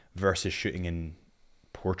 Norway versus shooting in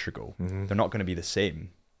Portugal, they're not going to be the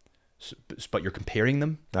same. So, but you're comparing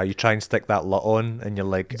them. Now you try and stick that LUT on, and you're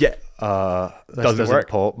like, this doesn't work.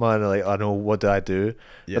 Pop, man. Like, I know, what do I do?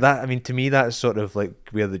 But that, I mean, to me, that's sort of like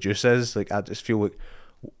where the juice is. Like, I just feel like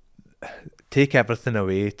take everything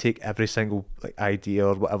away, take every single like idea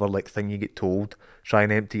or whatever like thing you get told, try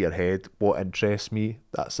and empty your head. What interests me?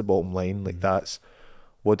 That's the bottom line. Like, that's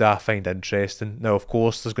what do I find interesting. Now, of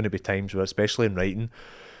course, there's going to be times where, especially in writing,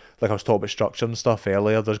 like I was talking about structure and stuff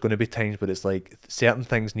earlier, there's going to be times where it's like certain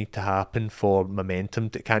things need to happen for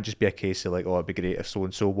momentum. It can't just be a case of like, oh, it'd be great if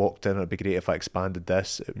so-and-so walked in, or it'd be great if I expanded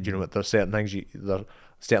this. You know, there's certain things,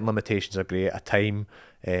 certain limitations are great. A time,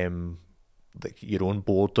 like your own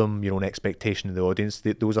boredom, your own expectation of the audience,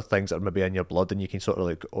 those are things that are maybe in your blood, and you can sort of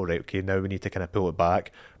like, all right, okay, now we need to kind of pull it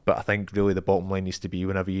back. But I think really the bottom line needs to be,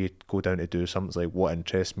 whenever you go down to do something, it's like, what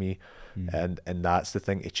interests me, and that's the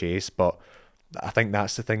thing to chase. But I think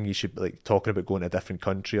that's the thing you should like talking about, going to a different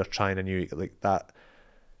country or trying a new, like that.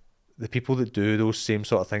 The people that do those same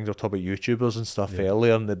sort of things, I'll talk about YouTubers and stuff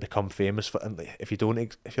earlier, and they become famous for. And like, if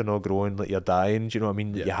you're not growing, like you're dying. Do you know what I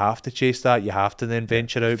mean? You have to chase that. You have to then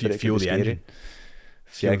venture out. But fuel the engine.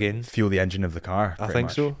 Fuel the engine of the car. I think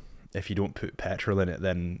so. If you don't put petrol in it,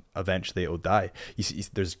 then eventually it'll die. You see,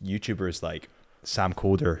 there's YouTubers like Sam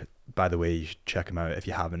Coder. By the way, you should check him out if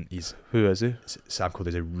you haven't. Who is he? Sam Coder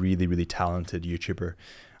is a really, really talented YouTuber,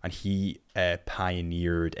 and he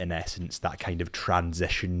pioneered, in essence, that kind of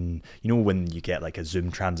transition. You know, when you get like a zoom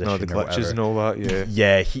transition, the glitches and all that.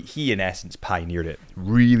 Yeah. He in essence pioneered it.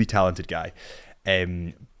 Really talented guy,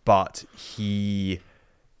 but he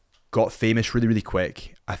got famous really, really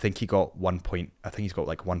quick. I think he's got like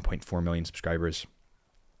 1.4 million subscribers,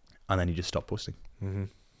 and then he just stopped posting.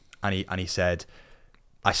 And he said,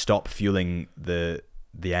 I stop fueling the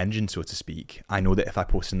engine, so to speak. I know that if I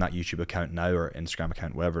post in that YouTube account now or Instagram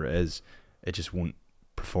account, whatever it is, it just won't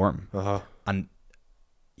perform. And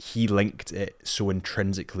he linked it so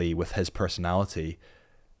intrinsically with his personality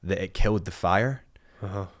that it killed the fire,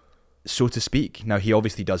 so to speak. Now, he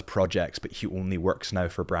obviously does projects, but he only works now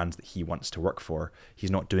for brands that he wants to work for. He's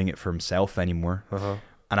not doing it for himself anymore.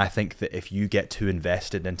 And I think that if you get too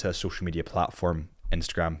invested into a social media platform,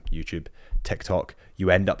 Instagram, YouTube, TikTok, you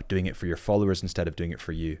end up doing it for your followers instead of doing it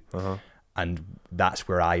for you. And that's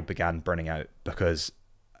where I began burning out, because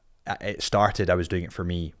it started, I was doing it for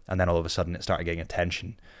me, and then all of a sudden it started getting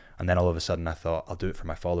attention, and then all of a sudden I thought, I'll do it for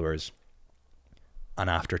my followers. And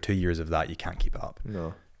after 2 years of that, you can't keep it up.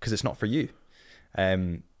 No. Because it's not for you.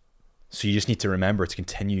 So you just need to remember to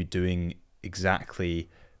continue doing exactly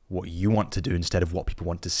what you want to do instead of what people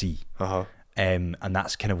want to see. And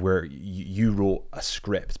that's kind of where you wrote a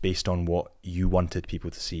script based on what you wanted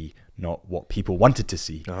people to see, not what people wanted to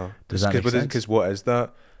see. Does that make sense? Because what is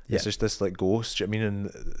that? It's just this like ghost. Do you know what I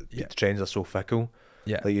mean? And the trends are so fickle.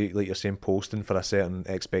 Like you're saying, posting for a certain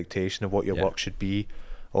expectation of what your work should be.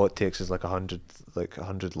 All it takes is like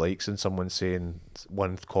 100 likes and someone saying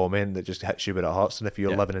one comment that just hits you where it hurts. And if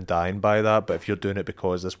you're living and dying by that, but if you're doing it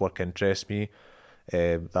because this work interests me,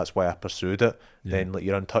 that's why I pursued it, then like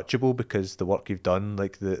you're untouchable, because the work you've done,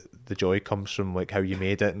 like the joy comes from like how you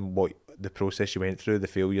made it and what the process you went through, the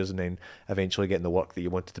failures, and then eventually getting the work that you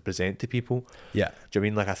wanted to present to people. Do you know what I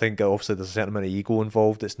mean? Like I think obviously there's a certain amount of ego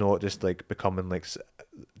involved. It's not just like becoming like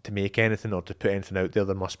to make anything or to put anything out there.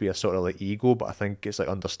 There must be a sort of like ego, but I think it's like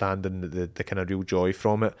understanding the kind of real joy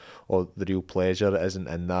from it, or the real pleasure. It isn't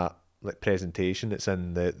in that like presentation, it's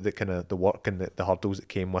in the kind of the work and the hurdles that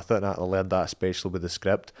came with it. And I learned that especially with the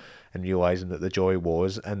script, and realising that the joy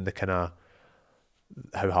was in the kind of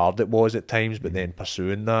how hard it was at times, but then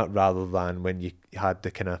pursuing that, rather than when you had the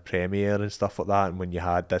kind of premiere and stuff like that, and when you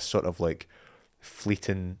had this sort of like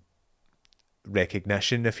fleeting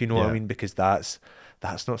recognition, if you know what I mean, because that's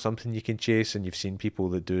not something you can chase. And you've seen people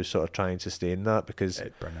that do sort of try and sustain that, because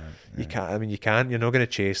you can't. I mean, you're not going to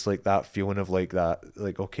chase like that feeling of like that,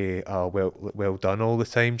 like, okay, well done all the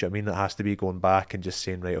time. Do you know what I mean? That has to be going back and just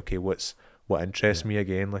saying, right, okay, what interests me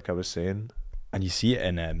again, like I was saying. And you see it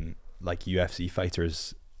in like UFC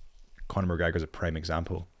fighters. Conor McGregor's a prime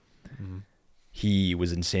example. He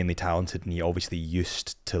was insanely talented, and he obviously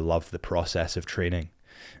used to love the process of training.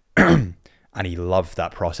 And he loved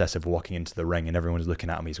that process of walking into the ring and everyone's looking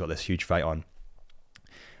at him. He's got this huge fight on.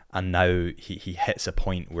 And now he hits a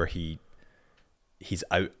point where he's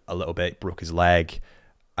out a little bit, broke his leg,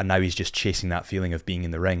 and now he's just chasing that feeling of being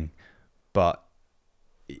in the ring. But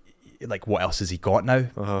like, what else has he got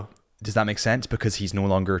now? Does that make sense? Because he's no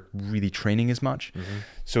longer really training as much.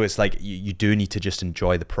 So it's like you do need to just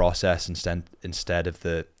enjoy the process instead of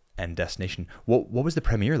the end destination. What was the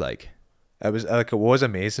premiere like? It was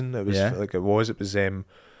amazing. It was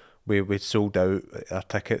we sold out our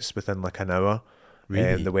tickets within like an hour.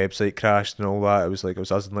 Really? The website crashed and all that. It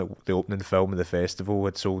was us in like the opening film of the festival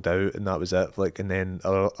had sold out, and that was it. Like, and then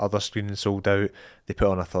other screenings sold out. They put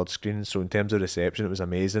on a third screen. So in terms of reception, it was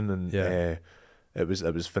amazing, and it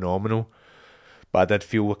was phenomenal. But I did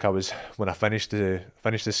feel like I was, when I finished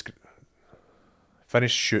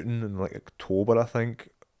shooting in like October, I think,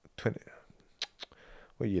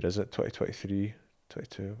 what year is it? 2023,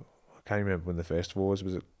 22. I can't remember when the festival was.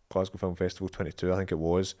 Was it Glasgow Film Festival 22? I think it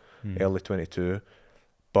was early 22.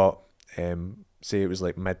 But say it was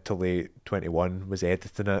like mid to late 21. Was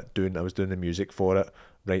editing it, I was doing the music for it,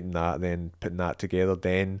 writing that, then putting that together.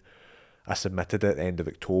 Then I submitted it at the end of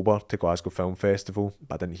October to Glasgow Film Festival,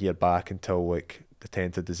 but I didn't hear back until like the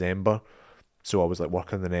 10th of December. So I was like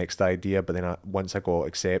working on the next idea, but then once I got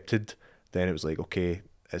accepted, then it was like, okay,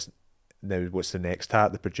 now what's the next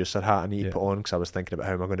hat, the producer hat I need to put on, because I was thinking about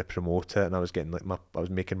how am I going to promote it, and I was getting like I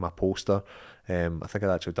was making my poster. I think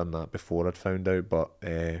I'd actually done that before I'd found out, but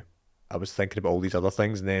I was thinking about all these other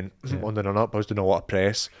things, and then on the run up I was doing a lot of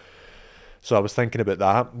press, so I was thinking about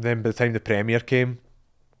that. And then by the time the premiere came,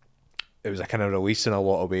 it was a kind of release in a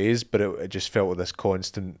lot of ways, but it just felt like this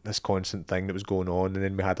constant thing that was going on. And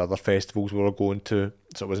then we had other festivals we were going to,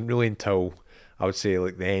 so it wasn't really until I would say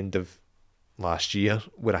like the end of last year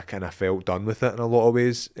where I kind of felt done with it in a lot of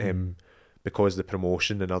ways, because the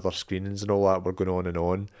promotion and other screenings and all that were going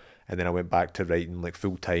on, and then I went back to writing like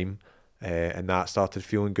full time, and that started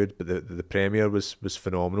feeling good. But the premiere was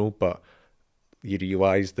phenomenal. But you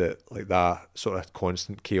realise that like that sort of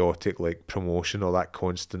constant chaotic like promotion, or that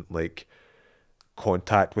constant like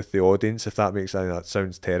contact with the audience, if that makes sense. That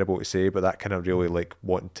sounds terrible to say, but that kind of really like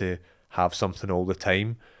wanting to have something all the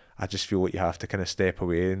time, I just feel like you have to kind of step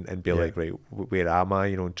away and be like, right, where am I?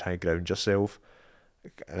 You know, and try and ground yourself.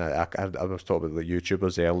 And I was talking about like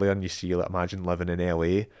YouTubers earlier, and you see, like, imagine living in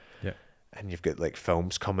LA, and you've got like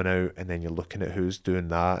films coming out, and then you're looking at who's doing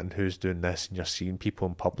that and who's doing this, and you're seeing people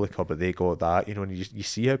in public, oh, but they got that, you know, and you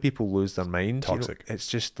see how people lose their mind. Toxic. You know? It's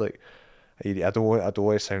just like, I don't want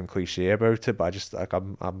to sound cliche about it, but I just like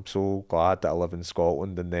I'm so glad that I live in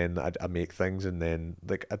Scotland, and then I make things, and then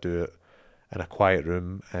like I do it in a quiet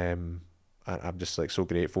room. I'm just like so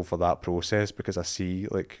grateful for that process, because I see,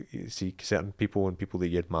 like, you see certain people and people that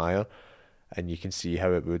you admire, and you can see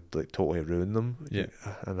how it would like totally ruin them.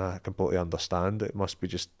 And I completely understand. It must be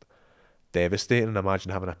just devastating.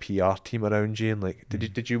 Imagine having a PR team around you, and like,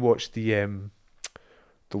 did you watch the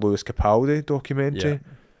Lewis Capaldi documentary?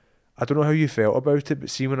 I don't know how you felt about it, but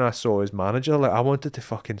see, when I saw his manager, like, I wanted to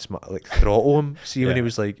fucking like throttle him. See, when he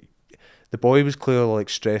was like, the boy was clearly like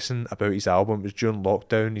stressing about his album. It was during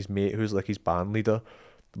lockdown. His mate, who's like his band leader,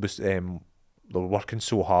 was they were working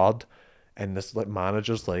so hard, and this like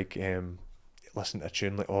manager's like listen to a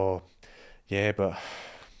tune, like, oh yeah, but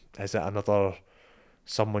is it another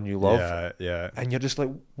someone you love? And you're just like,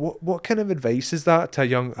 what kind of advice is that to a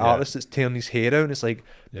young artist that's tearing his hair out? And it's like,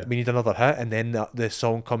 we need another hit, and then the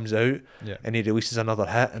song comes out, and he releases another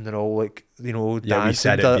hit, and they're all like, you know, dancing. We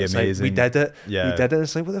said it'd be amazing. Like, we did it. We did it.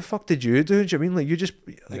 It's like, what the fuck did you do? Do you know what I mean? Like, you just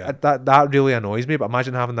that really annoys me. But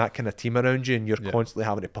imagine having that kind of team around you, and you're constantly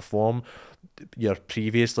having to perform your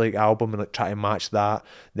previous like album and like try to match that,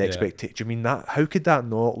 the expectation. Do you mean that? How could that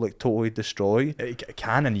not like totally destroy? It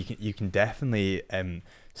can, and you can definitely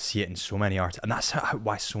see it in so many artists, and that's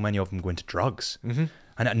why so many of them go into drugs.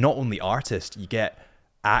 And not only artists, you get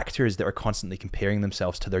actors that are constantly comparing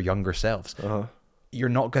themselves to their younger selves. You're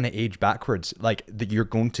not going to age backwards. Like, you're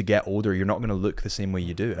going to get older. You're not going to look the same way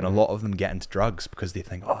you do. And a lot of them get into drugs because they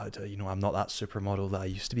think, oh, you know, I'm not that supermodel that I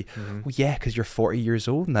used to be. Well, yeah, because you're 40 years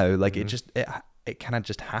old now. Like, it kind of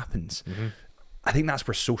just happens. I think that's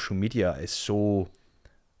where social media is so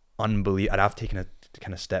unbelievable. And I've taken a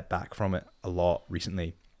kind of step back from it a lot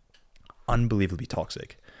recently. Unbelievably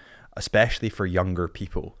toxic, especially for younger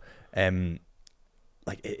people.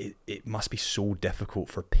 Like, it must be so difficult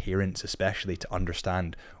for parents especially to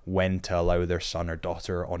understand when to allow their son or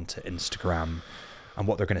daughter onto Instagram and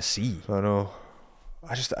what they're going to see. I know.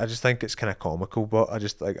 I just think it's kind of comical, but I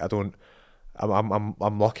just like,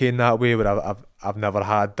 I'm lucky in that way, where I've never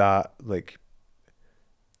had that, like,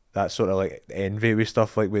 that sort of like envy with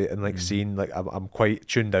stuff like with, and like seeing, like, I'm quite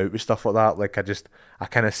tuned out with stuff like that. Like, I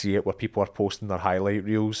kind of see it where people are posting their highlight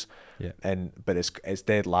reels, but it's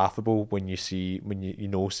dead laughable when you see, when you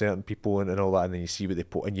know certain people and all that, and then you see what they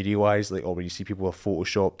put, and you realise, like, or when you see people have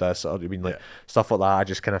photoshopped this, or I mean, like, stuff like that. I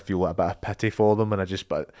just kind of feel like a bit of pity for them, and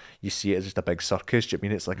but you see it as just a big circus. Do you know what I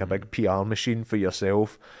mean? It's like a big PR machine for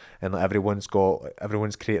yourself, and like everyone's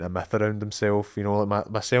creating a myth around themselves, you know, like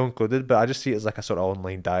myself included. But I just see it as like a sort of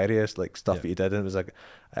online diary, it's like stuff that you did, and it was like,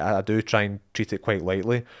 I do try and treat it quite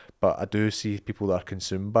lightly, but I do see people that are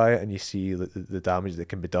consumed by it, and you see the damage that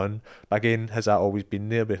can be done. But again, has that always been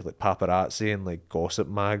there with like paparazzi and like gossip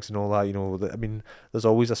mags and all that? You know, I mean, there's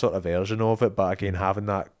always a sort of version of it, but again, having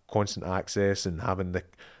that constant access and having the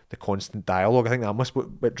constant dialogue, I think that must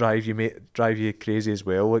what drive you crazy as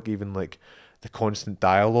well. Like, even like the constant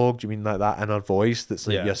dialogue. Do you mean like that inner voice that's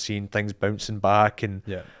like you're seeing things bouncing back, and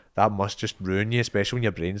that must just ruin you, especially when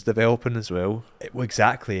your brain's developing as well. Well,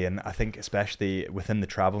 exactly. And I think especially within the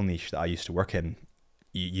travel niche that I used to work in,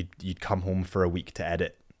 you'd come home for a week to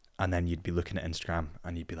edit, and then you'd be looking at Instagram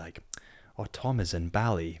and you'd be like, oh, Tom is in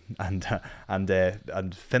Bali, and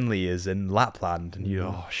Finley is in Lapland, and you,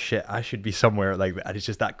 oh shit, I should be somewhere like that. And it's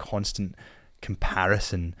just that constant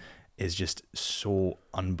comparison is just so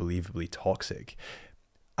unbelievably toxic.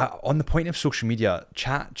 On the point of social media,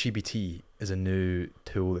 ChatGPT is a new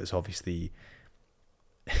tool that's obviously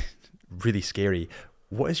really scary.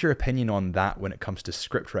 What is your opinion on that when it comes to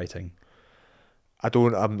script writing?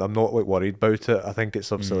 I'm not like worried about it. I think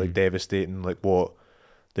it's obviously like devastating, like what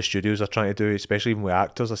the studios are trying to do, especially even with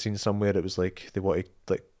actors. I seen somewhere it was like they want to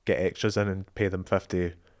like get extras in and pay them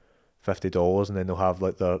 $50, and then they'll have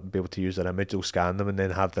like be able to use their image. They'll scan them and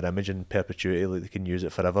then have their image in perpetuity, like they can use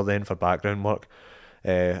it forever then for background work.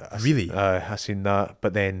 Really? I seen that,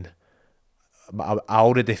 but then I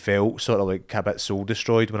already felt sort of like a bit soul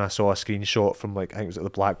destroyed when I saw a screenshot from like, I think it was like the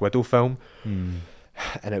Black Widow film,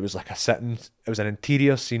 and it was like it was an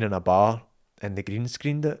interior scene in a bar, and they green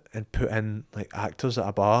screened it and put in like actors at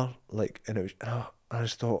a bar, like, and it was, I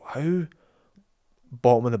just thought, how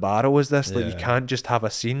bottom of the barrel is this? Like, you can't just have a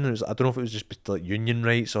scene. I don't know if it was just like union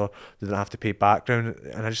rights or they didn't have to pay background,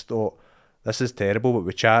 and I just thought, this is terrible. But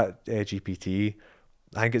with Chat GPT,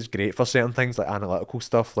 I think it's great for certain things like analytical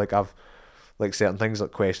stuff. Like I've like certain things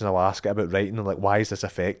like questions I'll ask it about writing and like why is this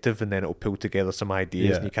effective, and then it'll pull together some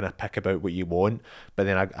ideas and you kind of pick about what you want. But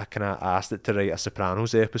then I kind of asked it to write a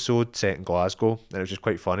Sopranos episode set in Glasgow, and it was just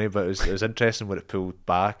quite funny, but it was interesting what it pulled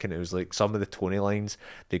back, and it was like some of the Tony lines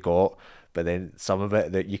they got, but then some of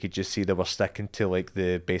it that you could just see they were sticking to like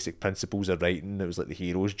the basic principles of writing. It was like the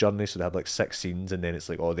hero's journey, so they had like 6 scenes, and then it's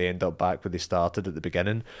like, oh, they end up back where they started at the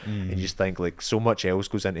beginning. And you just think like so much else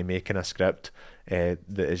goes into making a script that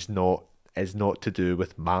is not to do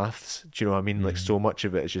with maths. Do you know what I mean? Like so much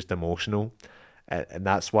of it is just emotional, and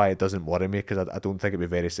that's why it doesn't worry me, because I don't think it'll be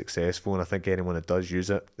very successful, and I think anyone that does use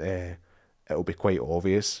it, it'll be quite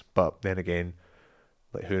obvious. But then again,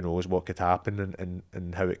 like who knows what could happen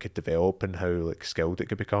and how it could develop and how like skilled it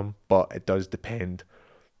could become. But it does depend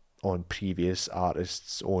on previous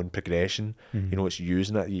artists' own progression. You know, it's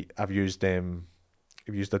using it. I've used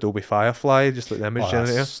Adobe Firefly, just like the image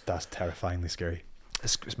generator. That's terrifyingly scary.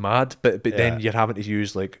 It's mad, but then you're having to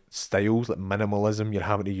use like styles like minimalism. You're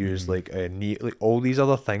having to use like all these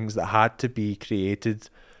other things that had to be created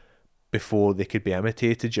before they could be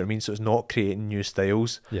imitated. You know what I mean? So it's not creating new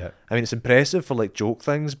styles. I mean, it's impressive for like joke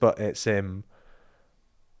things, but it's I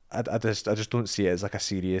just don't see it as like a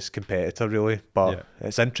serious competitor really. But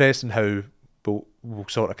it's interesting how we'll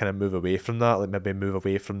sort of kind of move away from that, like maybe move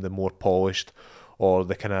away from the more polished or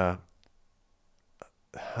the kind of,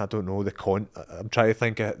 I don't know, I'm trying to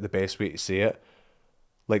think of the best way to say it.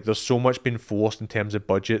 Like there's so much been forced in terms of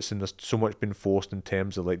budgets, and there's so much been forced in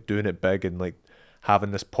terms of like doing it big and like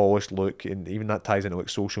having this polished look, and even that ties into like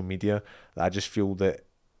social media, that I just feel that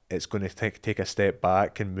it's going to take a step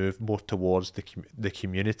back and move more towards the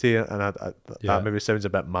community. And that maybe sounds a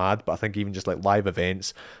bit mad, but I think even just like live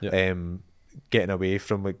events, getting away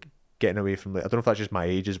from like I don't know if that's just my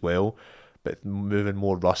age as well, but moving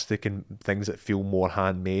more rustic and things that feel more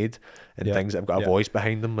handmade and things that have got a voice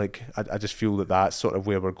behind them. Like I just feel that that's sort of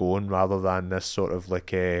where we're going, rather than this sort of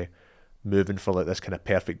like moving for like this kind of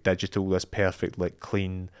perfect digital, this perfect like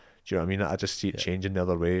clean. Do you know what I mean? I just see it changing the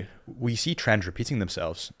other way. We see trends repeating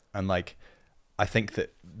themselves, and like I think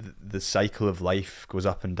that the cycle of life goes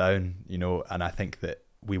up and down, you know, and I think that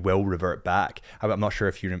we will revert back. I'm not sure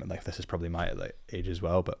if you remember, like this is probably my like age as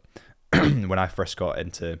well, but when I first got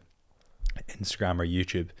into Instagram or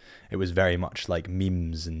YouTube, it was very much like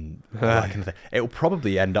memes and all that kind of thing. It'll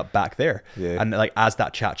probably end up back there, and like as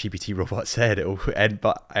that ChatGPT robot said, it'll end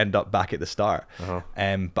up back at the start.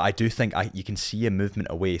 But I do think you can see a movement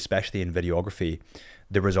away, especially in videography.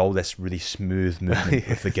 There was all this really smooth movement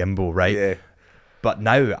with the gimbal, right? But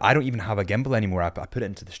now I don't even have a gimbal anymore. I put it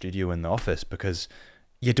into the studio in the office because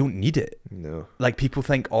you don't need it. No. Like people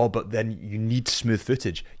think, oh, but then you need smooth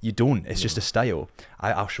footage. You don't. It's just a style.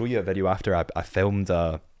 I'll show you a video after. I filmed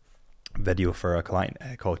a video for a client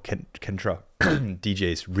called Kintra.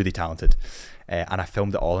 DJ's really talented. And I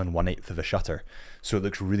filmed it all in 1/8 of a shutter. So it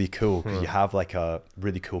looks really cool because you have like a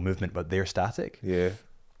really cool movement, but they're static.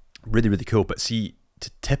 Really, really cool. But see,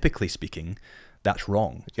 typically speaking, that's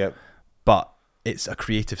wrong. But it's a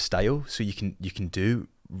creative style. So you can do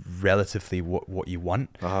relatively what you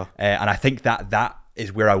want, and I think that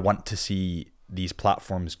is where I want to see these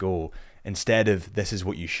platforms go. Instead of this is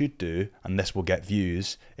what you should do and this will get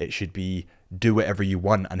views, it should be do whatever you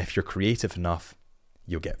want, and if you're creative enough,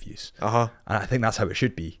 you'll get views. And I think that's how it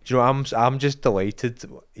should be. Do you know, I'm just delighted,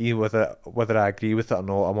 whether I agree with it or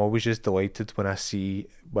not. I'm always just delighted when I see,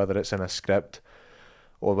 whether it's in a script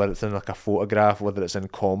or whether it's in like a photograph, whether it's in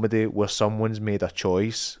comedy, where someone's made a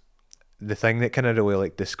choice. The thing that kind of really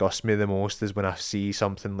like disgusts me the most is when I see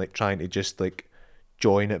something like trying to just like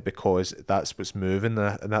join it because that's what's moving,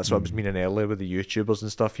 and that's what I was meaning earlier with the YouTubers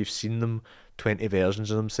and stuff. You've seen them 20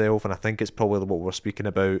 versions of themselves, and I think it's probably what we're speaking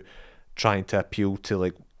about, trying to appeal to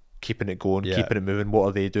like keeping it going, keeping it moving. What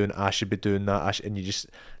are they doing? I should be doing that. And you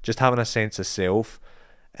just having a sense of self.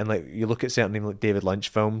 And like you look at certain like David Lynch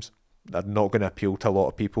films, they're not going to appeal to a lot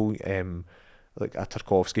of people. Like a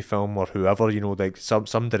Tarkovsky film or whoever, you know, like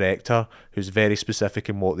some director who's very specific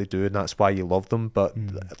in what they do, and that's why you love them. But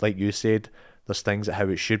like you said, there's things at how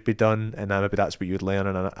it should be done, and maybe that's what you'd learn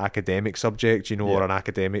in an academic subject, you know, or an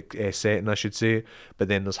academic setting, I should say. But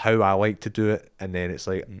then there's how I like to do it, and then it's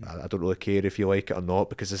like I don't really care if you like it or not,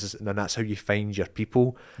 because and that's how you find your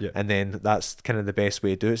people, and then that's kind of the best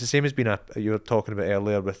way to do it. It's the same as you were talking about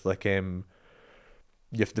earlier with like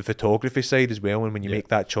you have the photography side as well, and when you make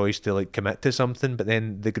that choice to like commit to something, but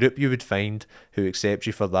then the group you would find who accept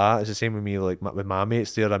you for that, it's the same with me, like with my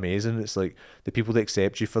mates, they're amazing. It's like the people that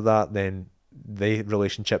accept you for that, then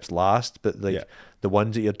relationships last, but like the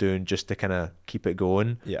ones that you're doing just to kind of keep it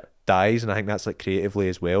going, dies. And I think that's like creatively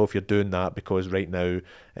as well. If you're doing that because right now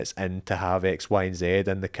it's in to have X, Y, and Z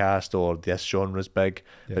in the cast, or this genre's big,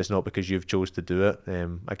 but it's not because you've chose to do it.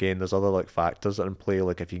 Again, there's other like factors that are in play,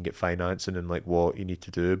 like if you can get financing and like what you need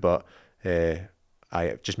to do, but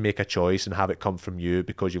I just make a choice and have it come from you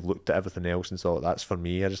because you've looked at everything else and thought that's for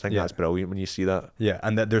me. I just think that's brilliant when you see that. Yeah,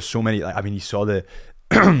 and there's so many. Like, I mean, you saw the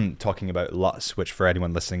talking about LUTs, which for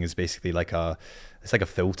anyone listening is basically like a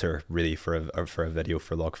filter really for a video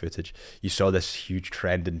for log footage. You saw this huge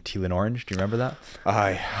trend in teal and orange. Do you remember that?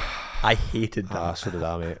 I hated that. So did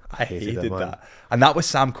I, mate. I hated that. And that was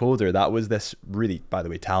Sam Calder. That was this really, by the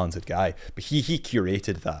way, talented guy. But he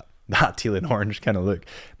curated that teal and orange kind of look.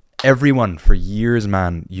 Everyone for years,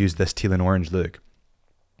 man, used this teal and orange look.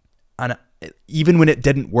 And even when it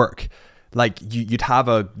didn't work, like you'd have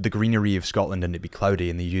the greenery of Scotland and it'd be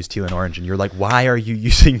cloudy and they use teal and orange and you're like, why are you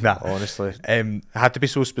using that? Honestly, it had to be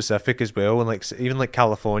so specific as well. And like even like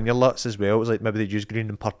California LUTs as well, it was like maybe they'd use green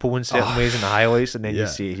and purple in certain ways in the highlights, and then you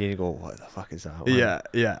see it here and you go, what the fuck is that, man?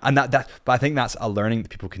 Yeah. And but I think that's a learning that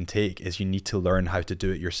people can take, is you need to learn how to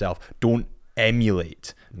do it yourself. Don't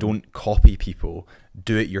emulate, don't copy people,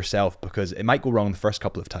 do it yourself, because it might go wrong the first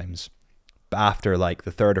couple of times. But after like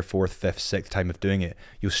the third or fourth, fifth, sixth time of doing it,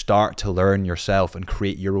 you'll start to learn yourself and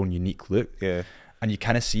create your own unique look. Yeah. And you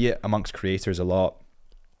kind of see it amongst creators a lot.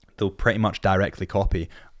 They'll pretty much directly copy.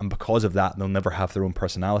 And because of that, they'll never have their own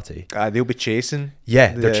personality. They'll be chasing.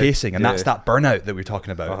 Yeah, they're chasing. And that's that burnout that we're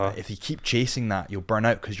talking about. If you keep chasing that, you'll burn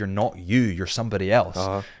out because you're not you, you're somebody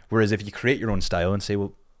else. Whereas if you create your own style and say,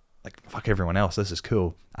 well, like, fuck everyone else, this is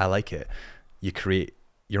cool, I like it. You create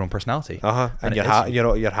your own personality, and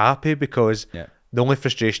you're happy because the only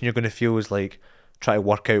frustration you're going to feel is like try to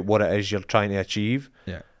work out what it is you're trying to achieve.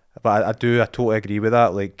 But I totally agree with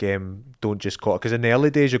that. Like, don't just copy, because in the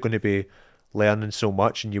early days you're going to be learning so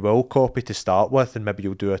much and you will copy to start with, and maybe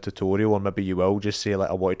you'll do a tutorial, or maybe you will just say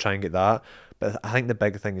like, I want to try and get that. But I think the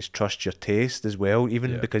big thing is trust your taste as well,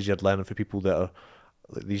 even because you're learning from people that are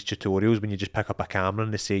like these tutorials, when you just pick up a camera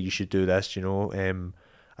and they say you should do this, you know.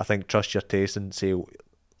 I think trust your taste and say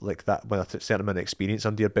like that, when a certain amount of experience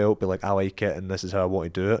under your belt, be like, I like it and this is how I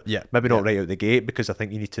want to do it. Maybe not right out the gate, because I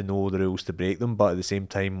think you need to know the rules to break them, but at the same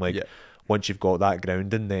time, like once you've got that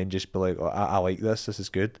grounding, then just be like, oh, I like this is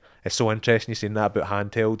good. It's so interesting you saying that about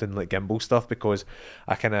handheld and like gimbal stuff, because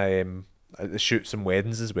I kind of shoot some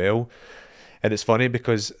weddings as well. And it's funny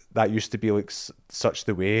because that used to be like such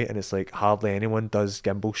the way, and it's like hardly anyone does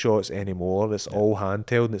gimbal shots anymore. It's all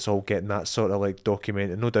handheld, and it's all getting that sort of like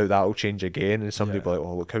documented. No doubt that'll change again, and somebody will be like,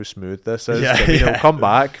 oh, look how smooth this is. It'll come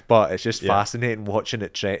back, but it's just fascinating watching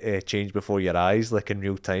it change before your eyes, like in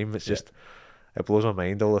real time. It's just, it blows my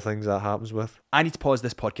mind, all the things that happens with. I need to pause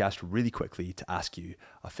this podcast really quickly to ask you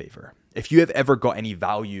a favor. If you have ever got any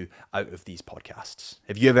value out of these podcasts,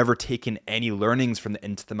 if you have ever taken any learnings from the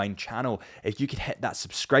Into the Mind channel, if you could hit that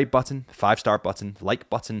subscribe button, 5-star button, like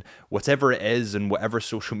button, whatever it is, and whatever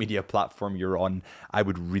social media platform you're on, I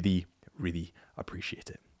would really, really appreciate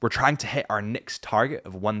it. We're trying to hit our next target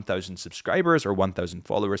of 1,000 subscribers or 1,000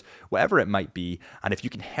 followers, whatever it might be. And if you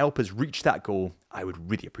can help us reach that goal, I would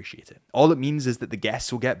really appreciate it. All it means is that the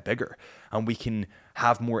guests will get bigger and we can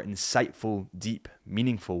have more insightful, deep,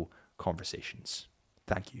 meaningful conversations.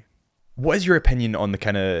 Thank you. What is your opinion on the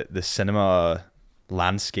kind of the cinema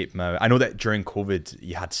landscape now? I know that during COVID,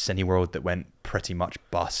 you had Cineworld that went pretty much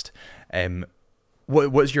bust.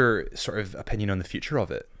 What's your sort of opinion on the future of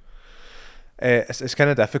it? It's kind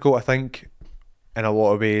of difficult. I think in a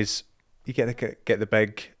lot of ways you get the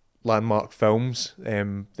big landmark films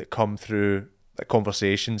that come through like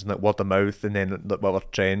conversations and like word of mouth, and then like what are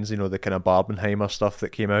trends, you know, the kind of Barbenheimer stuff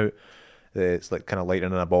that came out. It's like kind of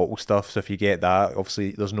lightning in a bottle stuff. So if you get that,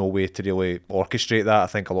 obviously there's no way to really orchestrate that. I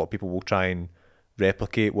think a lot of people will try and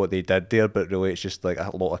replicate what they did there, but really it's just like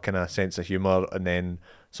a lot of kind of sense of humour and then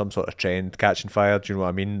some sort of trend catching fire. Do you know what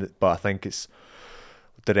I mean? But I think it's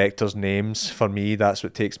directors' names for me. That's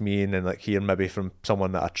what takes me in, and like hearing maybe from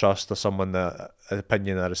someone that I trust or someone that an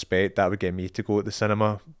opinion I respect, that would get me to go to the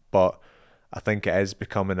cinema. But I think it is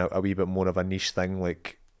becoming a wee bit more of a niche thing,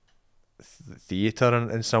 like theatre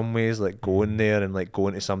in some ways, like going there and like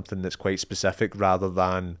going to something that's quite specific rather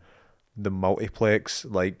than the multiplex.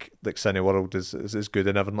 Like Cineworld is good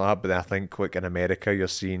and everything like that, but then I think like in America you're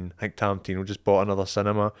seeing, I think Tarantino just bought another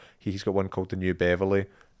cinema. He's got one called the New Beverly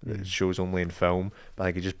that shows only in film, but I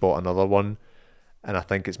think he just bought another one, and I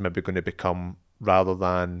think it's maybe going to become, rather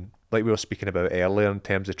than like we were speaking about earlier in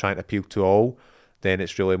terms of trying to appeal to all, then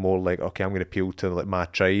it's really more like, okay, I'm going to appeal to like my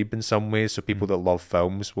tribe in some ways. So people that love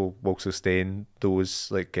films will sustain those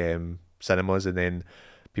like cinemas, and then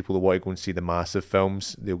people that want to go and see the massive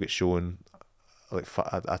films, they'll get shown like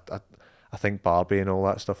I think Barbie and all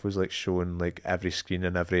that stuff was like showing like every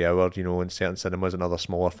screening every hour, you know, in certain cinemas, and other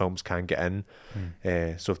smaller films can get in.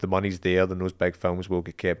 So if the money's there, then those big films will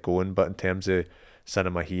get kept going. But in terms of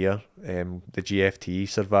cinema here, the GFT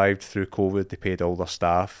survived through COVID. They paid all their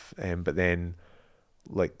staff, but then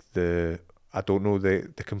like I don't know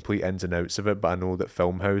the complete ins and outs of it, but I know that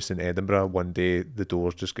Filmhouse in Edinburgh, one day the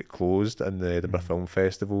doors just got closed and the Edinburgh Film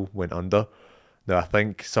Festival went under. Now I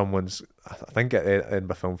think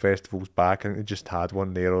Edinburgh Film Festival's back. I think they just had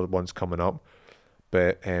one there, or one's coming up,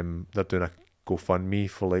 but they're doing a GoFundMe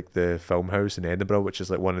for like the Filmhouse in Edinburgh, which is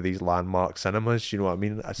like one of these landmark cinemas, you know what I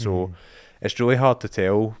mean? So it's really hard to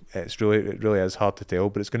tell. It really is hard to tell,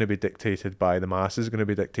 but it's going to be dictated by the masses. It's going to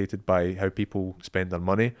be dictated by how people spend their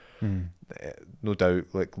money. No doubt,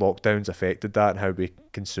 like lockdowns affected that and how we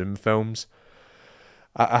consume films.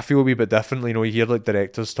 I feel a wee bit differently. You know, you hear like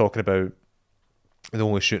directors talking about they're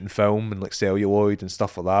only shooting film and like celluloid and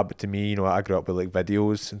stuff like that. But to me, you know, I grew up with like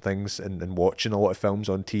videos and things and watching a lot of films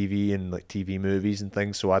on TV and like TV movies and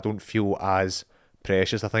things. So I don't feel as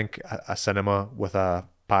precious. I think a cinema with a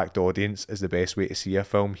packed audience is the best way to see a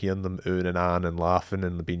film, hearing them oohing and ahhing and laughing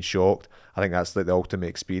and being shocked. I think that's like the ultimate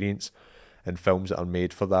experience, and films that are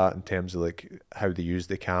made for that in terms of like how they use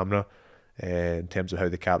the camera, in terms of how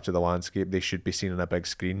they capture the landscape, they should be seen on a big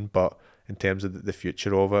screen. But in terms of the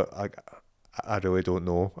future of it, I really don't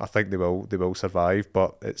know. I think they will survive,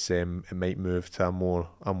 but it might move to a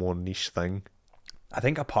more niche thing. I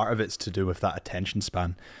think a part of it's to do with that attention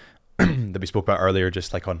span that we spoke about earlier,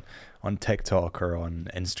 just like on TikTok or on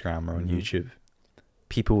Instagram or on YouTube.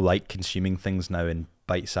 People like consuming things now in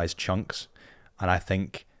bite-sized chunks, and I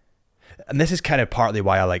think, and this is kind of partly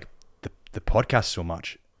why I like the podcast so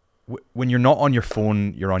much. When you're not on your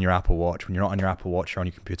phone, you're on your Apple Watch. When you're not on your Apple Watch, you're on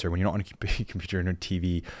your computer. When you're not on your computer and on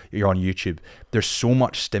TV, you're on YouTube. There's so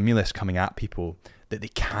much stimulus coming at people that they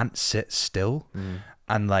can't sit still.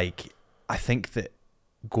 And like, I think that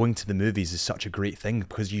going to the movies is such a great thing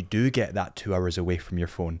because you do get that 2 hours away from your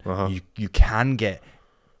phone. You can get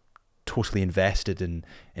totally invested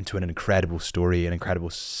into an incredible story, an incredible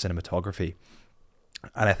cinematography.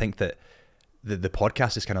 And I think that the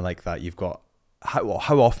podcast is kind of like that. You've got,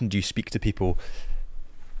 how often do you speak to people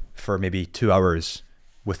for maybe 2 hours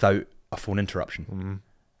without a phone interruption?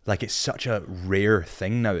 Like, it's such a rare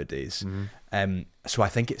thing nowadays. So I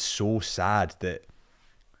think it's so sad that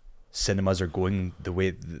cinemas are going the way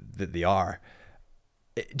that they are.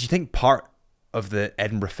 Do you think part of the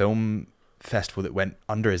Edinburgh Film Festival that went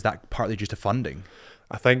under, is that partly due to funding?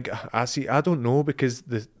 I think, I don't know, because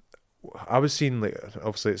I was seeing, like,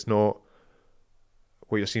 obviously it's not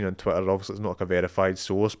what you're seeing on Twitter, obviously it's not like a verified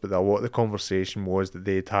source, but a lot of the conversation was that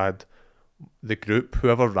they'd had the group,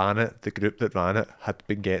 whoever ran it, the group that ran it had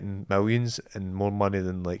been getting millions and more money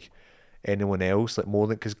than like anyone else, like more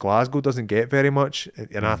than, because Glasgow doesn't get very much,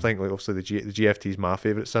 and I think like obviously the GFT is my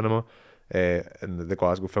favourite cinema, and the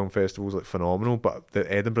Glasgow Film Festival is like phenomenal, but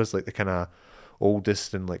the Edinburgh's like the kind of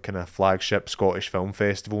oldest and like kind of flagship Scottish film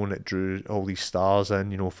festival, and it drew all these stars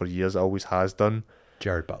in, you know, for years. It always has done.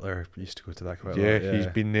 Jared Butler used to go to that quite a lot. Yeah, he's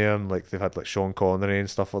been there, and like they've had like Sean Connery and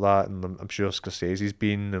stuff like that, and I'm sure Scorsese's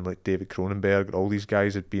been, and like David Cronenberg, all these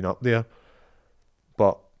guys had been up there,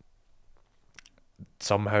 but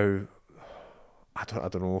somehow I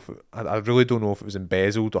don't know if I really don't know if it was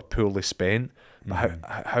embezzled or poorly spent. But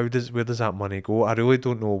where does that money go? I really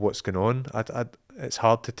don't know what's going on. It's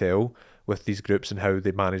hard to tell with these groups and how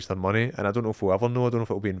they manage their money, and I don't know if we'll ever know. I don't know if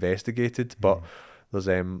it'll be investigated. But there's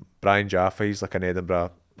Brian Jaffe, he's like an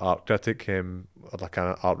Edinburgh art critic, or like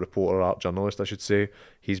an art reporter, art journalist, I should say.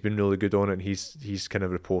 He's been really good on it, and he's kind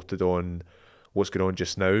of reported on what's going on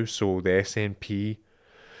just now. So the SNP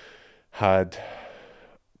had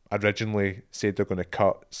originally said they're going to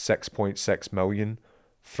cut 6.6 million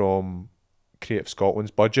from Creative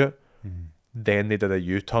Scotland's budget. Then they did a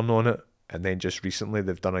U-turn on it, and then just recently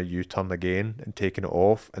they've done a U-turn again and taken it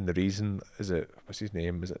off. And the reason is what's his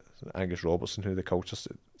name? Is it Angus Robertson, who the culture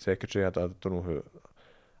secretary? I don't know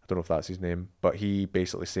if that's his name, but he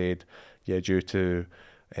basically said, yeah, due to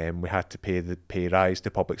we had to pay the pay rise to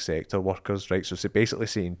public sector workers, right? So basically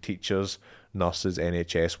saying teachers, nurses,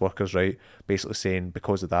 NHS workers, right? Basically saying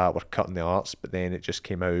because of that we're cutting the arts. But then it just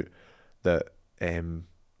came out that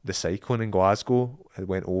the cyclone in Glasgow had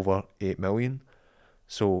went over 8 million.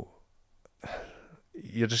 So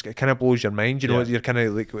you're just, it kind of blows your mind, you know. You're kind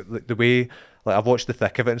of like the way, like I've watched the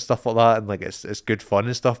thick of it and stuff like that, and like it's good fun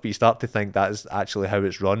and stuff, but you start to think that is actually how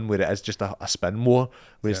it's run, where it is just a spin war,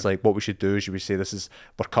 where it's like, what we should do is we say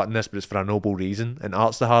we're cutting this, but it's for a noble reason. And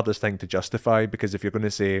art's the hardest thing to justify, because if you're going to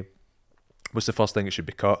say what's the first thing that should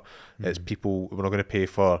be cut, it's people, we're not going to pay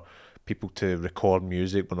for people to record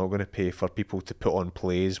music. We're not going to pay for people to put on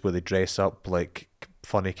plays where they dress up like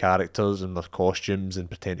funny characters in their costumes and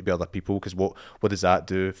pretend to be other people, because what does that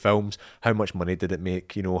do? Films, how much money did it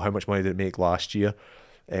make? You know, how much money did it make last year?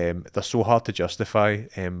 They're so hard to justify,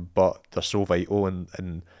 but they're so vital,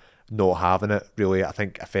 and not having it really, I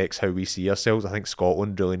think, affects how we see ourselves. I think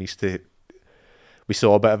Scotland really needs to. We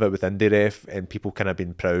saw a bit of it with IndieRef, and people kind of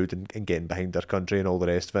being proud and getting behind their country and all the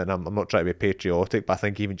rest of it. And I'm not trying to be patriotic, but I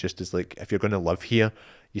think even just as like, if you're going to live here,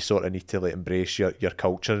 you sort of need to like embrace your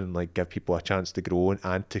culture and like give people a chance to grow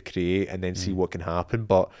and to create, and then see what can happen.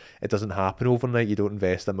 But it doesn't happen overnight. You don't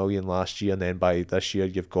invest $1 million last year, and then by this year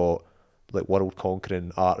you've got like world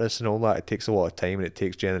conquering artists and all that. It takes a lot of time, and it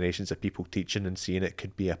takes generations of people teaching and seeing it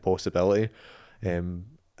could be a possibility.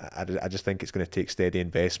 I just think it's going to take steady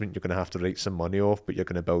investment. You're going to have to write some money off, but you're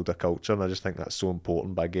going to build a culture, and I just think that's so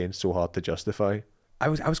important, but again, so hard to justify. I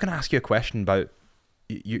was going to ask you a question about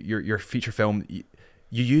your feature film.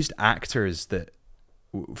 You used actors that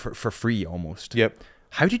for free almost. Yep.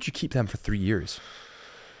 How did you keep them for 3 years?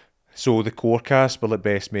 So the core cast were like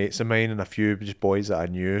best mates of mine, and a few just boys that I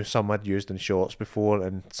knew. Some I'd used in shorts before,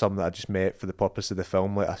 and some that I just met for the purpose of the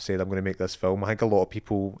film. Like I said, I'm going to make this film. I think a lot of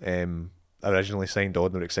people originally signed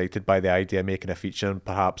on, they were excited by the idea of making a feature, and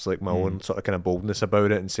perhaps like my own sort of kind of boldness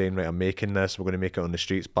about it, and saying, right, I'm making this, we're going to make it on the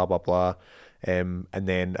streets, blah blah blah. And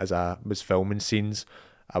then as I was filming scenes,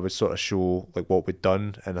 I would sort of show like what we'd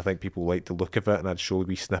done, and I think people liked the look of it, and I'd show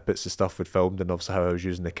wee snippets of stuff we'd filmed, and obviously how I was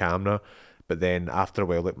using the camera. But then after a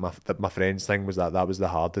while, like my friends' thing was that was the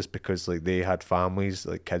hardest, because like they had families,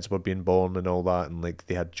 like kids were being born and all that, and like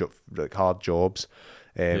they had like hard jobs.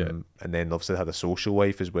 And then obviously had a social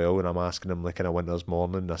life as well, and I'm asking them like in a winter's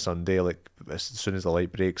morning, a Sunday, like as soon as the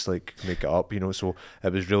light breaks, like make it up, you know. So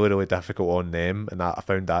it was really difficult on them, and I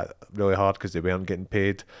found that really hard because they weren't getting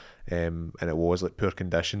paid, and it was like poor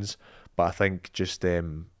conditions. But I think just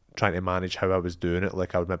trying to manage how I was doing it,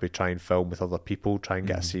 like I would maybe try and film with other people, try and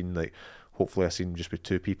get a scene, like hopefully a scene just with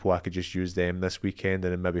 2 people, I could just use them this weekend,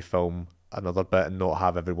 and then maybe film another bit and not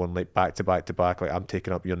have everyone like back to back to back, like I'm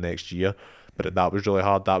taking up your next year. But that was really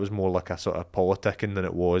hard. That was more like a sort of politicking than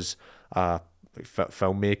it was a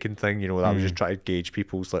filmmaking thing. You know, that was just trying to gauge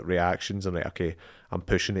people's like reactions. I'm like, okay, I'm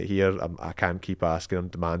pushing it here. I can't keep asking. I'm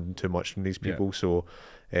demanding too much from these people. Yeah. So,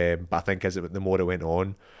 but I think the more it went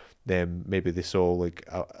on, then maybe they saw like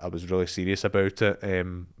I was really serious about it.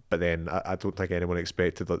 But then I don't think anyone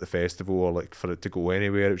expected like the festival or like for it to go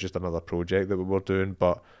anywhere. It was just another project that we were doing.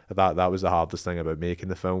 But that was the hardest thing about making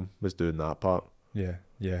the film, was doing that part. Yeah.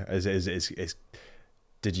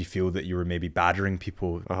 Did you feel that you were maybe battering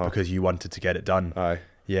people because you wanted to get it done? Aye.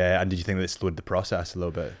 Yeah, and did you think that it slowed the process a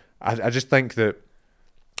little bit? I just think that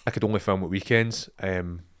I could only film at weekends.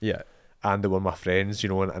 Yeah. And they were my friends, you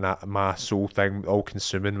know, and my sole thing, all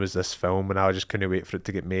consuming, was this film, and I just couldn't wait for it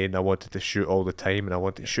to get made, and I wanted to shoot all the time, and I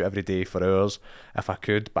wanted to shoot every day for hours if I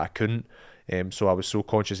could, but I couldn't. So I was so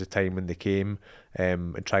conscious of time when they came,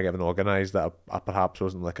 and trying to get them organised, that I perhaps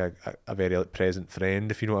wasn't like a very like, present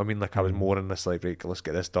friend, if you know what I mean. Like I was more in this like, right, let's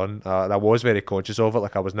get this done. And I was very conscious of it.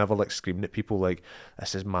 Like I was never like screaming at people like,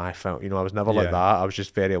 this is my film, you know. I was never like that. I was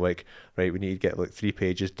just very like, right, we need to get like 3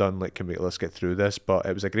 pages done, like let's get through this. But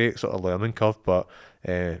it was a great sort of learning curve, but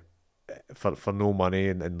for no money,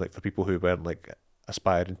 and like for people who weren't like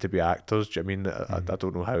aspiring to be actors, do you know what I mean? I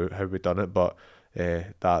don't know how we done it, but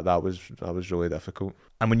that was really difficult.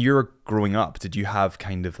 And when you were growing up, did you have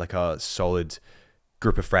kind of like a solid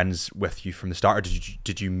group of friends with you from the start, or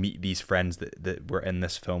did you meet these friends that were in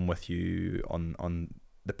this film with you on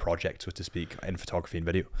the project, so to speak, in photography and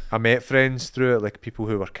video? I met friends through it, like people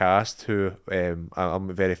who were cast, who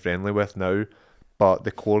I'm very friendly with now. But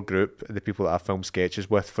the core group, the people that I filmed sketches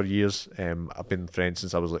with for years, I've been friends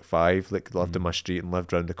since I was like 5. Like lived in my street and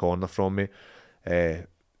lived round the corner from me.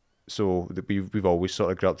 So we've always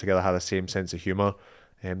sort of grew up together, had the same sense of humour.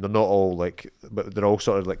 They're not all like, but they're all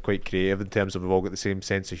sort of like quite creative in terms of we've all got the same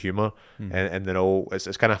sense of humour, and they're all.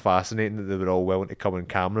 It's kind of fascinating that they were all willing to come on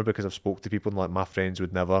camera, because I've spoke to people and like my friends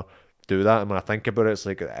would never do that. And when I think about it, it's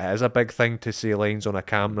like it is a big thing to say lines on a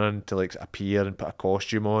camera and to like appear and put a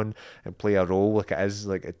costume on and play a role. Like it is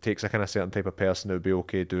like, it takes a kind of certain type of person who would be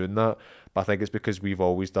okay doing that. But I think it's because we've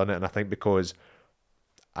always done it, and I think because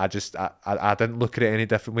I didn't look at it any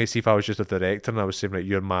different way. See, if I was just a director and I was saying, like,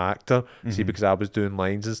 you're my actor, see, because I was doing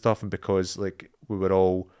lines and stuff, and because like we were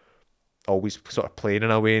all always sort of playing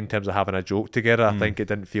in a way in terms of having a joke together, I think it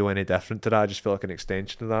didn't feel any different to that. I just felt like an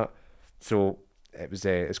extension of that. So it was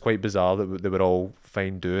it's quite bizarre that they were all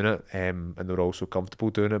fine doing it, and they were all so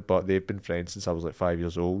comfortable doing it, but they've been friends since I was like 5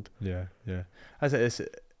 years old. Yeah. As it is,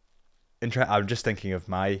 I'm just thinking of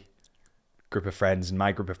my group of friends and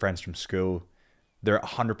my group of friends from school, they're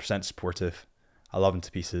 100% supportive. I love them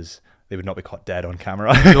to pieces. They would not be caught dead on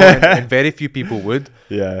camera. No, and very few people would.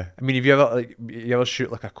 Yeah. I mean, if you ever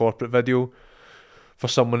shoot like a corporate video for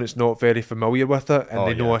someone that's not very familiar with it, and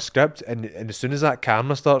they know a script, and as soon as that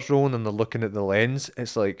camera starts rolling and they're looking at the lens,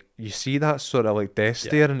 it's like you see that sort of like death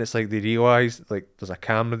stare, and it's like they realise like there's a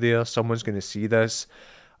camera there, someone's going to see this.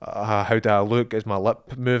 How do I look? Is my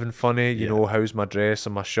lip moving funny? You know, how's my dress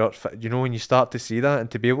and my shirt fit? You know, when you start to see that, and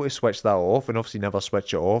to be able to switch that off, and obviously never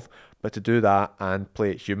switch it off, but to do that and play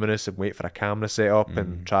it humorous and wait for a camera set up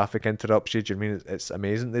and traffic interrupts you, do you mean it's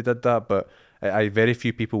amazing they did that? But very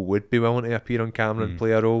few people would be willing to appear on camera and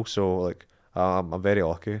play a role, so like I'm very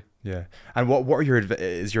lucky. Yeah. And what are your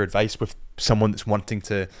advice with someone that's wanting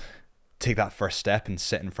to take that first step and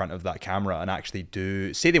sit in front of that camera and actually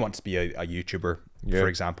say they want to be a YouTuber, for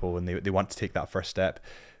example, and they want to take that first step?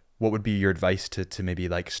 What would be your advice to maybe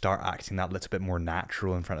like start acting that little bit more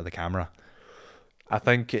natural in front of the camera? I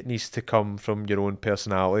think it needs to come from your own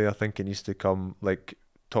personality. I think it needs to come, like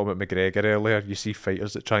talking about McGregor earlier, you see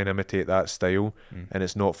fighters that try and imitate that style and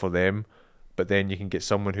it's not for them, but then you can get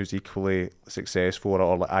someone who's equally successful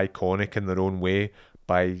or like iconic in their own way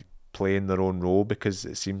by playing their own role, because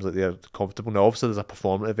it seems like they're comfortable. Now obviously there's a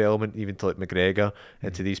performative element even to like McGregor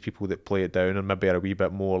and to these people that play it down and maybe are a wee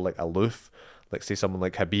bit more like aloof, like say someone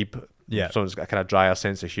like Habib, someone's got a kind of drier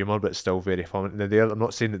sense of humour but still very fun. Now I'm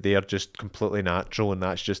not saying that they're just completely natural and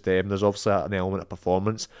that's just them, there's obviously an element of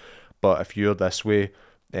performance, but if you're this way,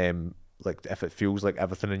 like if it feels like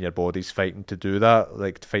everything in your body's fighting to do that,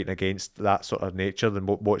 like fighting against that sort of nature, then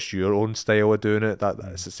what's your own style of doing it?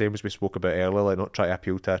 That's the same as we spoke about earlier, like not try to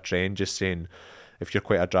appeal to a trend, just saying if you're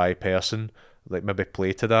quite a dry person, like maybe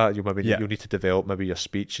play to that. You'll need to develop maybe your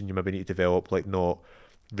speech, and you maybe need to develop like not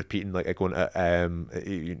repeating like going do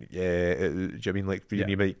you know what I mean, like you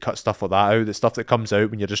maybe cut stuff like that out, the stuff that comes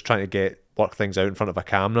out when you're just trying to work things out in front of a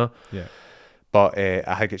camera. But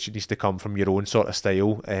I think it needs to come from your own sort of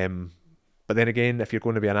style. But then again, if you're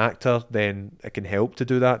going to be an actor, then it can help to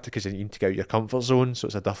do that because you need to get out your comfort zone. So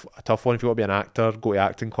it's a tough one. If you want to be an actor, go to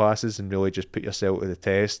acting classes and really just put yourself to the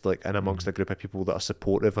test, like in amongst a group of people that are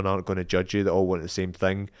supportive and aren't going to judge you, that all want the same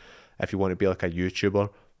thing. If you want to be like a YouTuber,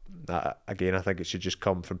 again, I think it should just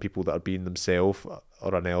come from people that are being themselves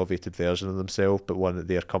or an elevated version of themselves, but one that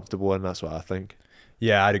they're comfortable in. That's what I think.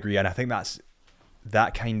 Yeah, I'd agree. And I think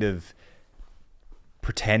that kind of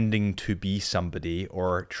pretending to be somebody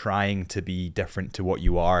or trying to be different to what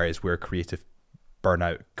you are is where creative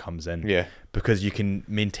burnout comes in. Yeah. Because you can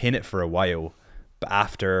maintain it for a while, but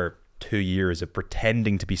after 2 years of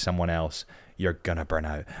pretending to be someone else, you're gonna burn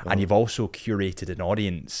out. And you've also curated an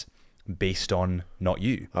audience based on not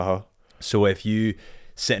you. So if you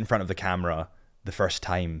sit in front of the camera the first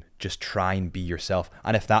time, just try and be yourself.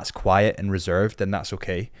 And if that's quiet and reserved, then that's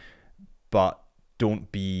okay. But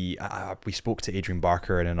don't be, we spoke to Adrian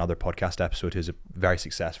Barker in another podcast episode, who's a very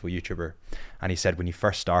successful YouTuber. And he said when he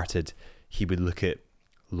first started, he would look at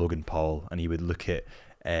Logan Paul and he would look at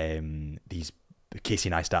these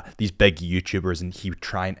Casey Neistat, these big YouTubers, and he would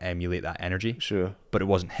try and emulate that energy. Sure. But it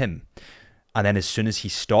wasn't him. And then as soon as he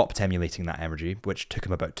stopped emulating that energy, which took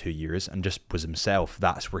him about 2 years, and just was himself,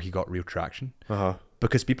 that's where he got real traction.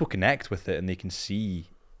 Because people connect with it and they can see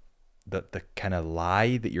the kind of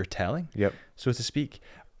lie that you're telling, so to speak.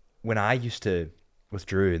 When I used to, with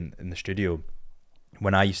Drew in the studio,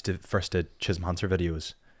 when I used to first did Chisholm Hunter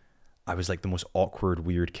videos, I was like the most awkward,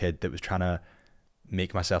 weird kid that was trying to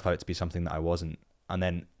make myself out to be something that I wasn't. And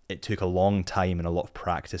then it took a long time and a lot of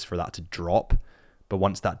practice for that to drop. But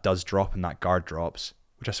once that does drop and that guard drops,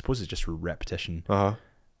 which I suppose is just repetition,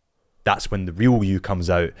 that's when the real you comes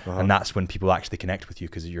out, and that's when people actually connect with you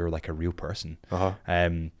because you're like a real person.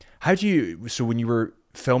 How do you, so when you were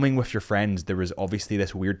filming with your friends, there was obviously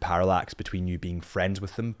this weird parallax between you being friends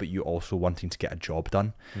with them, but you also wanting to get a job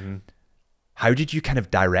done. How did you kind of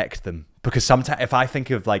direct them? Because sometimes if I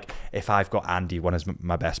think of like, if I've got Andy, one of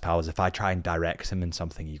my best pals, if I try and direct him in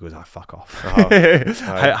something, he goes, fuck off.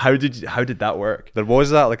 How did that work? There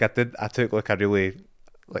was that, like I took like a really,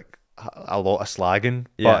 like a lot of slagging,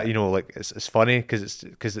 but you know, like it's funny because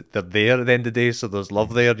they're there at the end of the day, so there's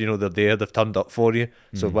love there, you know, they're there, they've turned up for you,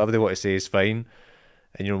 so whatever they want to say is fine.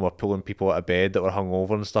 And you know, we're pulling people out of bed that were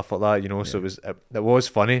hungover and stuff like that, you know, so it was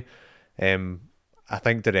funny. I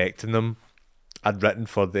think directing them, I'd written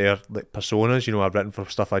for their like personas, you know, I'd written for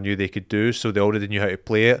stuff I knew they could do, so they already knew how to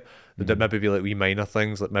play it. There'd maybe be like wee minor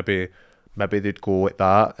things, like maybe maybe they'd go at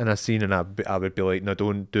that in a scene, and I would be like, no,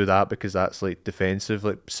 don't do that because that's like defensive.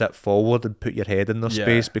 Like, sit forward and put your head in their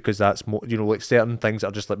space, because that's more, you know, like certain things that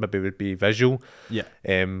are just like maybe would be visual. Yeah.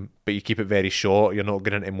 But you keep it very short. You're not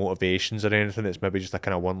getting into motivations or anything. It's maybe just a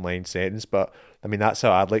kind of one line sentence. But I mean, that's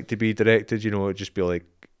how I'd like to be directed. You know, it'd just be like,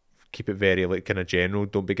 keep it very like kind of general.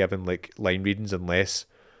 Don't be giving like line readings unless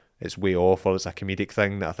it's way off or it's a comedic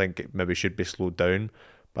thing that I think it maybe should be slowed down.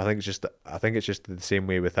 But I think it's just the same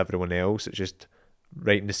way with everyone else. It's just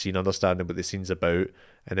writing the scene, understanding what the scene's about,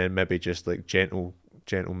 and then maybe just like gentle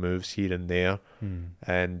moves here and there.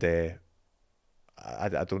 And I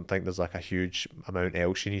don't think there's like a huge amount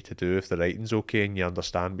else you need to do if the writing's okay and you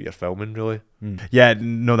understand what you're filming, really. Yeah,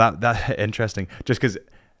 no, that interesting. Just because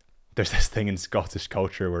there's this thing in Scottish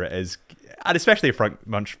culture where it is, and especially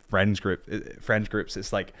amongst friends groups,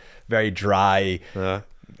 it's like very dry,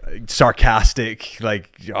 sarcastic,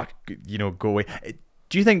 like, you know, go away.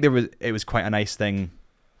 Do you think it was quite a nice thing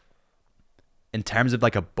in terms of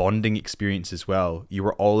like a bonding experience as well? You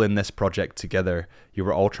were all in this project together. You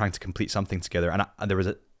were all trying to complete something together, and there was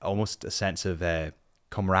almost a sense of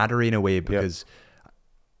camaraderie in a way, because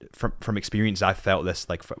from experience, I felt this.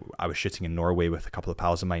 Like, I was shooting in Norway with a couple of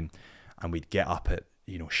pals of mine, and we'd get up at,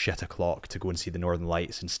 you know, shit o'clock to go and see the Northern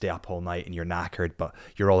Lights and stay up all night, and you're knackered, but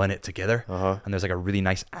you're all in it together. And there's like a really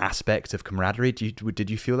nice aspect of camaraderie. Did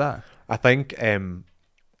you feel that? I think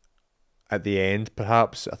at the end,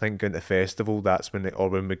 perhaps, I think going to the festival, that's when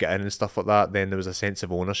when we get in and stuff like that, then there was a sense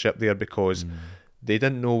of ownership there, because they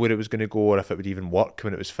didn't know where it was going to go or if it would even work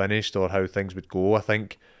when it was finished or how things would go. I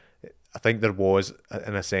think there was,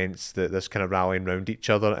 in a sense, that this kind of rallying around each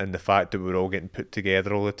other, and the fact that we were all getting put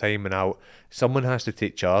together all the time, and how someone has to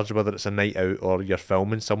take charge, whether it's a night out or you're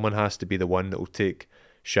filming, someone has to be the one that will take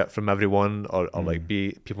shit from everyone, or like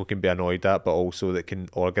people can be annoyed at, but also that can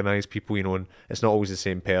organise people, you know, and it's not always the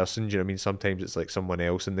same person, do you know what I mean? Sometimes it's like someone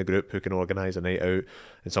else in the group who can organise a night out,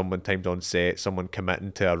 and sometimes on set, someone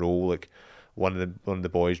committing to a role, like one of the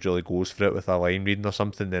boys really goes for it with a line reading or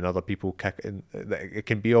something, then other people kick in. It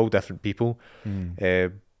can be all different people.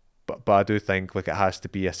 But I do think like it has to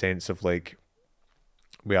be a sense of like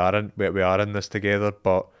we are in this together.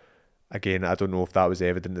 But again, I don't know if that was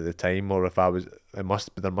evident at the time, or if there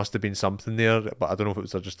must have been something there, but I don't know if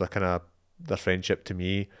it was just a kind of their friendship to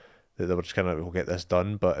me, that they were just kind of, we'll get this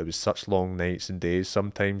done. But it was such long nights and days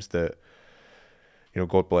sometimes that, you know,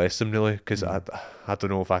 God bless them, really, because I don't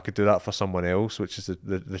know if I could do that for someone else, which is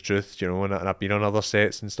the truth, you know. And I've been on other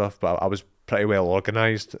sets and stuff, but I was pretty well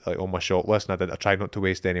organised, like on my shot list, and I tried not to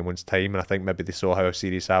waste anyone's time. And I think maybe they saw how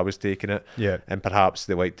serious I was taking it, and perhaps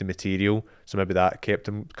they liked the material, so maybe that kept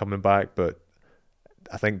them coming back. But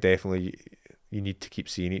I think definitely you need to keep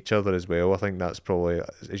seeing each other as well. I think that's probably,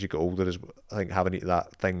 as you get older, I think having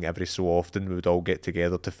that thing every so often, we would all get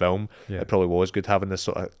together to film. It probably was good having this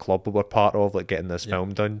sort of club we were part of, like getting this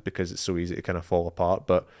film done, because it's so easy to kind of fall apart.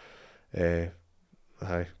 But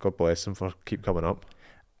God bless them for keep coming up.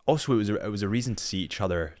 Also, it was a reason to see each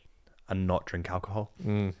other and not drink alcohol.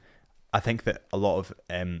 I think that a lot of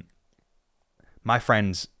my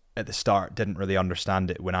friends at the start didn't really understand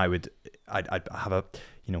it. When I'd have a,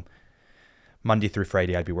 you know, Monday through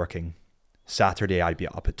Friday I'd be working. Saturday I'd be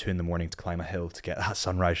up at 2 a.m. to climb a hill to get that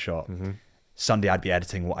sunrise shot. Sunday I'd be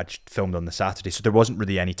editing what I'd filmed on the Saturday. So there wasn't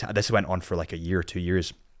really any time. This went on for like a year, 2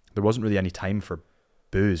 years. There wasn't really any time for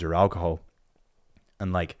booze or alcohol.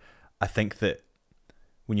 And like, I think that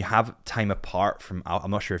when you have time apart from,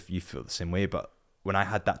 I'm not sure if you feel the same way, but when I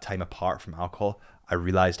had that time apart from alcohol, I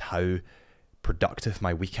realized how productive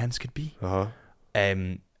my weekends could be.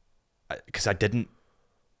 Because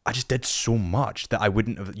I just did so much that I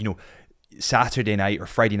wouldn't have, you know, Saturday night or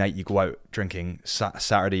Friday night you go out drinking,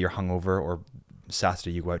 Saturday you're hungover, or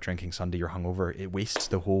Saturday you go out drinking, Sunday you're hungover. It wastes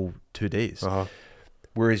the whole 2 days.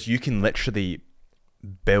 Whereas you can literally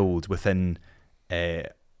build within a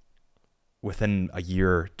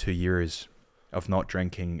year, 2 years of not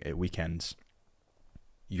drinking at weekends,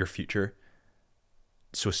 your future.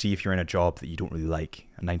 So see if you're in a job that you don't really like,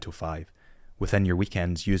 a 9 to 5. Within your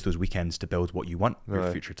weekends, use those weekends to build what you want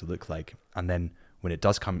your future to look like. And then when it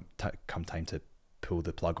does come time to pull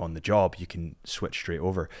the plug on the job, you can switch straight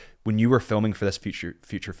over. When you were filming for this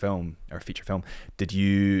feature film, did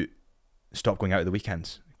you stop going out at the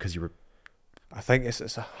weekends because you were? I think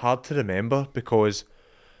it's hard to remember, because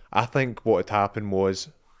I think what had happened was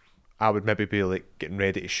I would maybe be like getting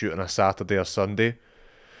ready to shoot on a Saturday or Sunday.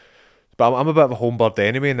 But I'm a bit of a home bird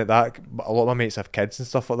anyway, and a lot of my mates have kids and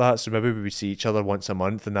stuff like that, so maybe we would see each other once a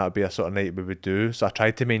month, and that would be a sort of night we would do. So I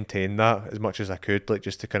tried to maintain that as much as I could, like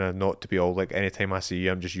just to kind of not to be all like, anytime I see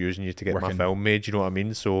you, I'm just using you to get my film made, you know what I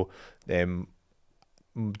mean? So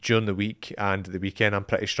during the week and the weekend, I'm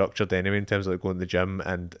pretty structured anyway in terms of like going to the gym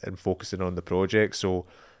and focusing on the project. So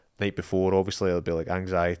night before, obviously, it'll be like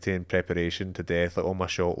anxiety and preparation to death, like on my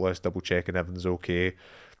shot list, double checking everything's okay,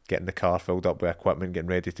 getting the car filled up with equipment, getting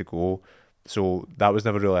ready to go. So that was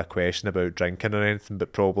never really a question about drinking or anything,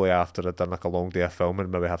 but probably after I'd done like a long day of filming,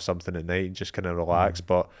 maybe have something at night and just kind of relax.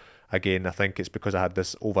 But again, I think it's because I had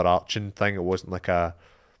this overarching thing. It wasn't like a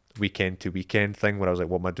weekend to weekend thing where I was like,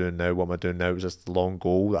 what am I doing now? What am I doing now? It was just a long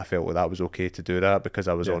goal. I felt like that was okay to do that because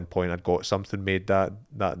I was on point. I'd got something made that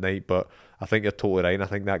night. But I think you're totally right. And I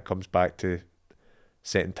think that comes back to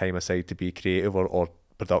setting time aside to be creative or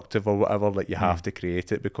productive or whatever. Like you have to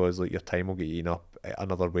create it because like your time will get eaten up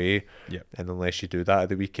another way. And unless you do that at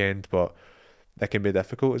the weekend, but it can be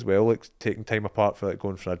difficult as well, like taking time apart for like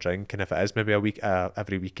going for a drink. And if it is maybe a week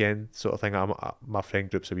every weekend sort of thing, my friend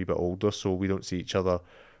group's a wee bit older, so we don't see each other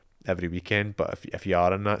every weekend. But if you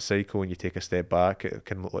are in that cycle and you take a step back, it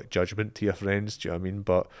can look like judgment to your friends, do you know what I mean?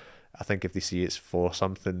 But I think if they see it's for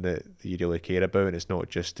something that you really care about and it's not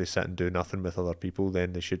just to sit and do nothing with other people,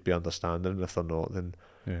 then they should be understanding. And if they're not, then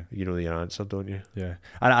you know your answer, don't you? Yeah.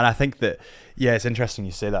 And I think that, it's interesting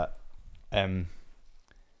you say that.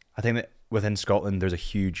 I think that within Scotland there's a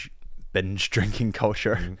huge binge drinking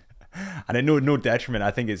culture. And I know no detriment.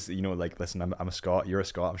 I think it's, like, listen, I'm a Scot, you're a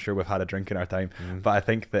Scot. I'm sure we've had a drink in our time. But I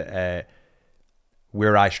think that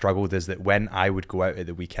where I struggled is that when I would go out at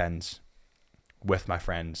the weekends with my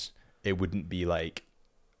friends, it wouldn't be like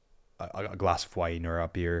a glass of wine or a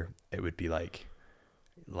beer. It would be like,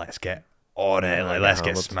 let's get on it, like let's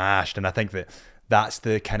get smashed. And I think that that's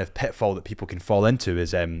the kind of pitfall that people can fall into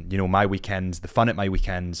is, my weekends, the fun at my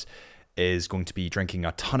weekends is going to be drinking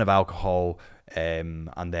a ton of alcohol, and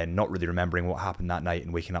then not really remembering what happened that night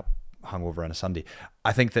and waking up hungover on a Sunday.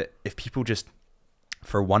 I think that if people just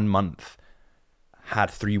for 1 month had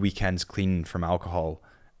 3 weekends clean from alcohol,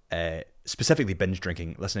 specifically binge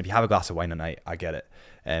drinking. Listen, if you have a glass of wine a night, I get it.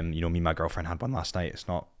 Me and my girlfriend had one last night. It's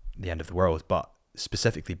not the end of the world, but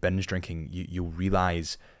specifically binge drinking, you'll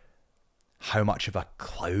realize how much of a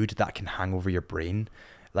cloud that can hang over your brain,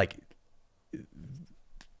 like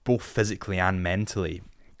both physically and mentally,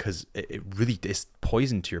 because it really is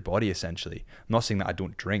poison to your body, essentially. I'm not saying that I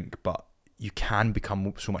don't drink, but you can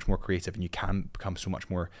become so much more creative and you can become so much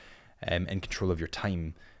more in control of your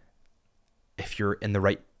time if you're in the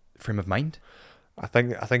right frame of mind. I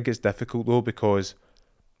think it's difficult though, because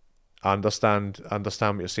I understand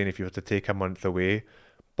what you're saying if you were to take a month away,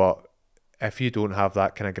 but if you don't have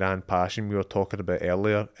that kind of grand passion we were talking about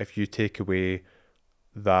earlier, if you take away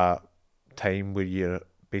that time where you're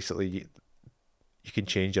basically you can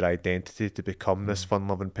change your identity to become this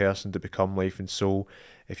fun-loving person, to become life and soul.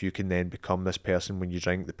 If you can then become this person when you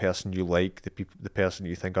drink, the person you like, the person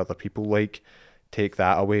you think other people like, take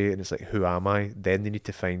that away and it's like, who am I? Then they need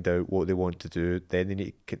to find out what they want to do.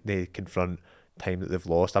 Then they confront time that they've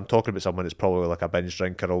lost. I'm talking about someone that's probably like a binge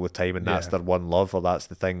drinker all the time and that's their one love, or that's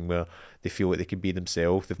the thing where they feel like they can be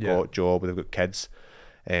themselves. They've got a job, they've got kids.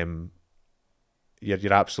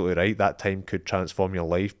 You're absolutely right. That time could transform your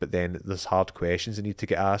life, but then there's hard questions that need to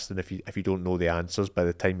get asked, and if you don't know the answers by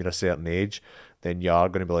the time you're a certain age, then you are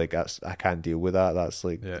going to be like, I can't deal with that. That's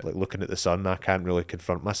like looking at the sun. I can't really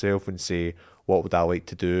confront myself and say, what would I like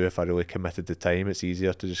to do if I really committed the time? It's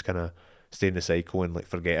easier to just kind of stay in the cycle and like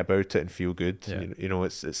forget about it and feel good.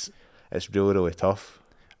 It's really, really tough.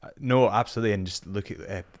 No, absolutely. And just look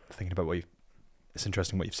at thinking about it's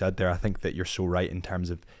interesting what you've said there. I think that you're so right in terms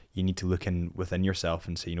of you need to look within yourself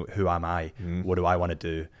and say, who am I? What do I want to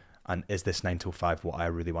do? And is this 9 to 5 what I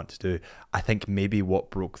really want to do? I think maybe what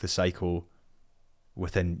broke the cycle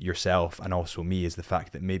within yourself and also me is the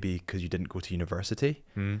fact that maybe because you didn't go to university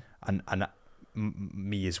and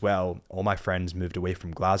me as well, all my friends moved away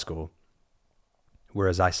from Glasgow,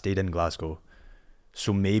 whereas I stayed in Glasgow.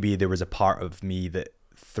 So maybe there was a part of me that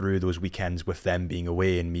through those weekends with them being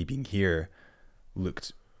away and me being here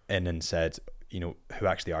looked in and said, who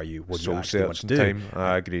actually are you? What do you actually want to do? Time.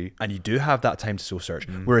 I agree. And you do have that time to soul search.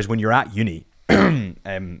 Whereas when you're at uni,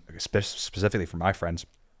 specifically for my friends,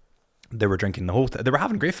 they were drinking the whole time. They were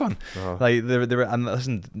having great fun. Like they were, and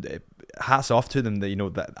listen, hats off to them.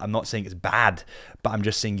 That that I'm not saying it's bad, but I'm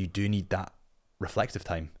just saying you do need that reflective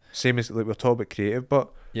time. Same as like we're talking about creative,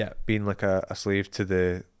 but being like a slave to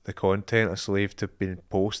the content, a slave to being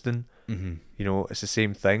posting. It's the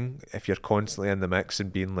same thing. If you're constantly in the mix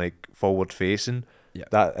and being like forward facing,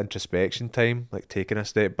 that introspection time, like taking a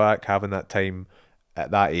step back, having that time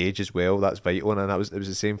at that age as well, that's vital. And it was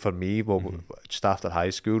the same for me. Well, just after high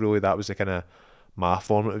school, really, that was the kind of my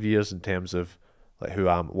formative years in terms of like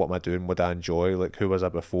what am I doing, what do I enjoy, like who was I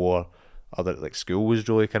before other, like school was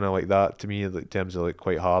really kind of like that to me, like in terms of like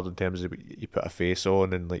quite hard in terms of you put a face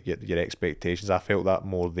on and like your expectations. I felt that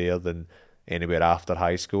more there than anywhere after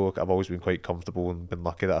high school. I've always been quite comfortable and been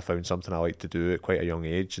lucky that I found something I like to do at quite a young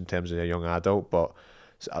age in terms of a young adult, but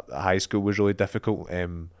high school was really difficult.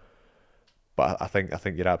 But I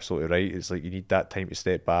think you're absolutely right. It's like you need that time to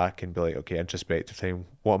step back and be like, okay, introspective time.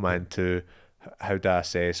 What am I into? How do I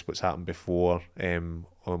assess what's happened before? And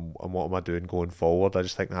what am I doing going forward? I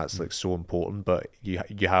just think that's like so important. But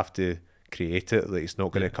you have to create it. Like it's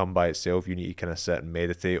not going to come by itself. You need to kind of sit and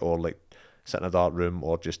meditate, or like sit in a dark room,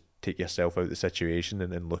 or just take yourself out of the situation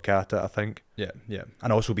and then look at it. I think. Yeah,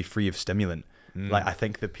 and also be free of stimulant. Like I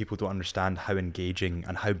think that people don't understand how engaging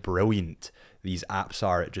and how brilliant these apps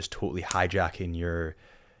are at just totally hijacking your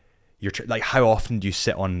like how often do you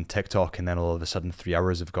sit on TikTok and then all of a sudden 3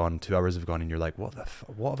 hours have gone, 2 hours have gone, and you're like, what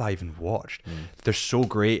have I even watched? They're so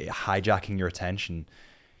great at hijacking your attention.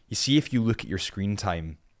 You see, if you look at your screen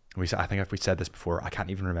time, I think if we said this before, I can't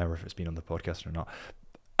even remember if it's been on the podcast or not.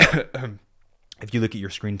 If you look at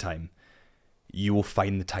your screen time, you will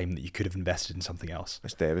find the time that you could have invested in something else.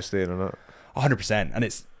 It's devastating, isn't it? 100%. And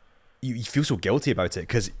it's you feel so guilty about it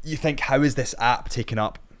because you think, how is this app taking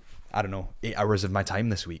up, I don't know, 8 hours of my time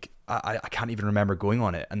this week? I can't even remember going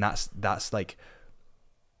on it. And that's like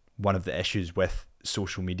one of the issues with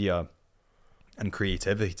social media and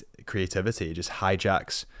creativity. It just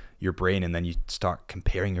hijacks your brain, and then you start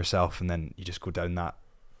comparing yourself, and then you just go down that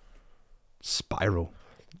spiral.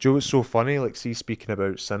 Joe, it's so funny, like, see, speaking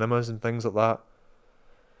about cinemas and things like that,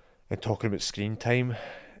 and talking about screen time,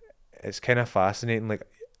 it's kind of fascinating. Like,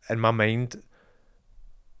 in my mind,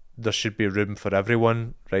 there should be room for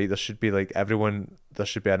everyone, right? There should be, like, there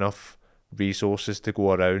should be enough resources to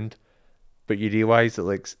go around, but you realise that,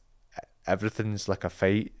 like, everything's like a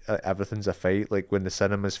fight. Everything's a fight. Like, when the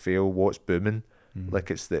cinemas fail, what's booming?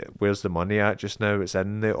 Like, where's the money at just now? It's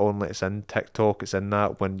in the online, it's in TikTok, it's in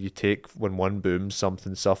that. When one booms,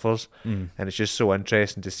 something suffers. And it's just so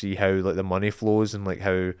interesting to see how, like, the money flows, and like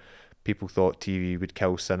how people thought TV would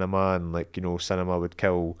kill cinema, and like, you know, cinema would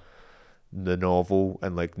kill the novel,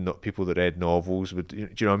 and like not people that read novels would, do you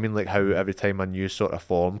know what I mean? Like how every time a new sort of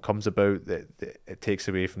form comes about, that it takes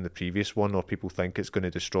away from the previous one, or people think it's going to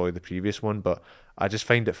destroy the previous one. But I just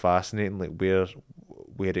find it fascinating, like where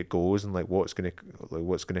it goes, and like what's going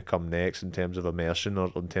to come next in terms of immersion, or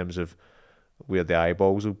in terms of where the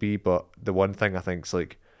eyeballs will be. But the one thing I think is,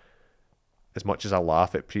 like, as much as I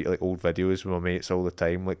laugh at like old videos with my mates all the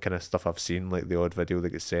time, like kind of stuff I've seen, like the odd video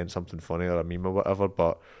that gets sent something funny or a meme or whatever,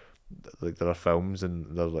 but like there are films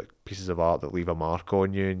and there are like pieces of art that leave a mark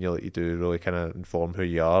on you, and you do really kind of inform who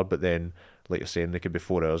you are. But then, like you're saying, there could be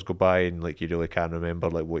 4 hours go by and like you really can't remember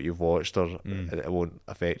like what you've watched, or it won't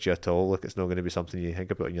affect you at all. Like, it's not going to be something you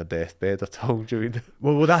think about on your deathbed at all, do you mean?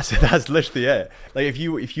 Well, that's literally it. Like if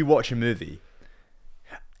you watch a movie,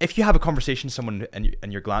 if you have a conversation with someone and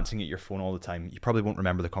you're glancing at your phone all the time, you probably won't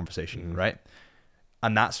remember the conversation, right?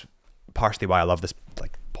 And that's partially why I love this,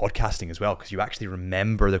 like, podcasting as well, because you actually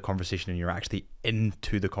remember the conversation and you're actually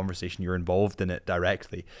into the conversation, you're involved in it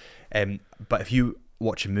directly. But if you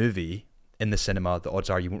watch a movie in the cinema, the odds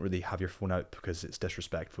are you won't really have your phone out because it's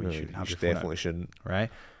disrespectful. You shouldn't have your phone out. Definitely shouldn't. Right?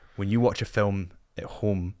 When you watch a film at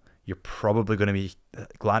home, you're probably going to be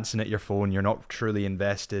glancing at your phone. You're not truly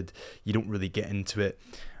invested. You don't really get into it,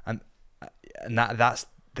 and that's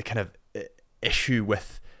the kind of issue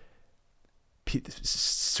with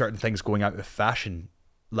certain things going out of fashion,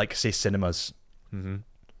 like say cinemas.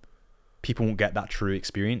 People won't get that true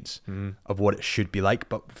experience of what it should be like,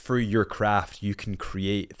 but through your craft you can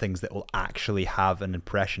create things that will actually have an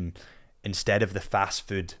impression, instead of the fast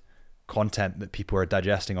food content that people are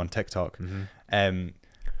digesting on TikTok. And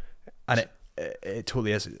it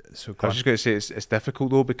totally is. So I was just going to say, it's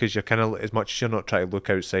difficult though, because you're kind of, as much as you're not trying to look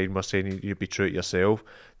outside, we're saying you be true to yourself,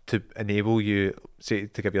 to enable you, say,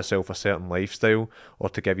 to give yourself a certain lifestyle, or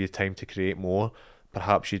to give you time to create more.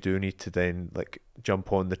 Perhaps you do need to then like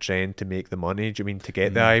jump on the trend to make the money. Do you mean to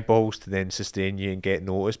get the eyeballs to then sustain you and get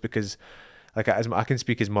noticed? Because like I can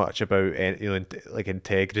speak as much about, you know, like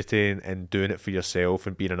integrity and doing it for yourself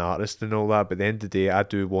and being an artist and all that, but at the end of the day, I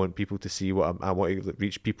do want people to see what I want to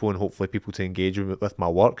reach people, and hopefully people to engage with my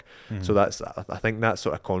work. So I think that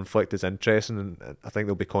sort of conflict is interesting, and I think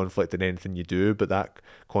there'll be conflict in anything you do, but that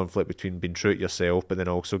conflict between being true to yourself but then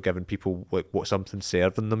also giving people like what something,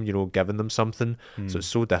 serving them, you know, giving them something. So it's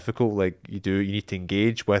so difficult. Like you need to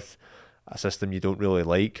engage with a system you don't really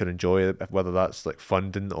like or enjoy, whether that's like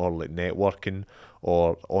funding or like networking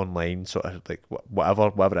or online sort of like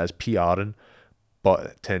whatever it is, PRing.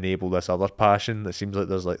 but to enable this other passion. It seems like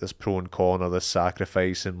there's like this pro and con, or this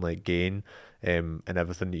sacrifice and like gain in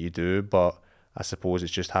everything that you do, but I suppose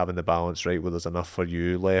it's just having the balance right, where there's enough for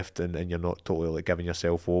you left, and you're not totally like giving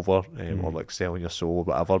yourself over, or like selling your soul or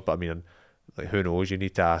whatever. But I mean, like, who knows? You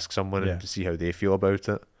need to ask someone and to see how they feel about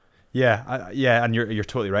it. Yeah, yeah, and you're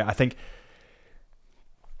totally right. I think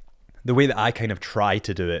the way that I kind of try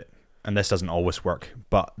to do it, and this doesn't always work,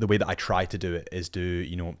 but the way that I try to do it is do,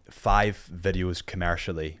 you know, 5 videos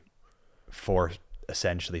commercially for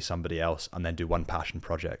essentially somebody else, and then do 1 passion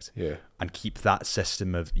project. Yeah. And keep that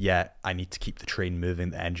system of, yeah, I need to keep the train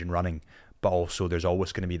moving, the engine running, but also there's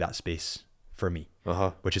always going to be that space for me,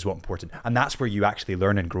 which is what's important. And that's where you actually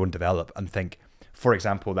learn and grow and develop and think. For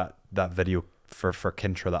example, that video for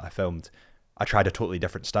Kintra that I filmed, I tried a totally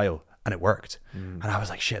different style and it worked. And I was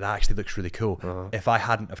like, shit, that actually looks really cool. If I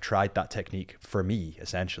hadn't have tried that technique for me,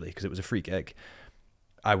 essentially, because it was a free gig,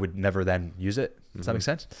 I would never then use it. Does that make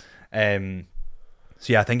sense?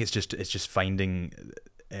 So yeah, I think it's just finding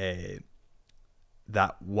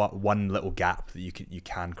that one little gap that you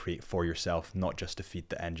can create for yourself, not just to feed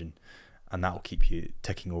the engine, and that will keep you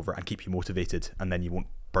ticking over and keep you motivated, and then you won't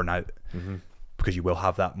burn out because you will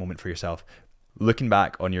have that moment for yourself. Looking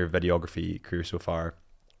back on your videography career so far,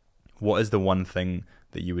 what is the one thing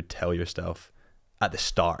that you would tell yourself at the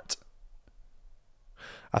start?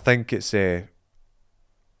 I think it's to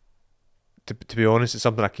be honest, it's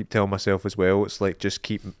something I keep telling myself as well. It's like, just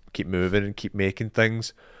keep moving and keep making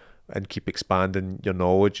things and keep expanding your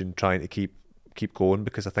knowledge and trying to keep going,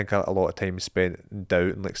 because I think a lot of time is spent in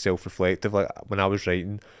doubt and like self-reflective. Like when I was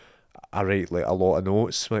writing, I write like a lot of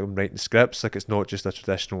notes. Like I'm writing scripts, like it's not just a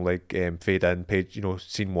traditional like fade in page, you know,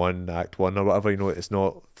 scene 1, act 1 or whatever, you know. It's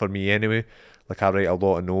not for me anyway. Like I write a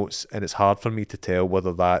lot of notes, and it's hard for me to tell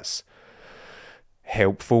whether that's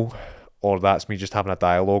helpful or that's me just having a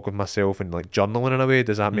dialogue with myself and like journaling in a way.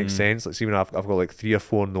 Does that make sense? Like, see, when I've got like 3 or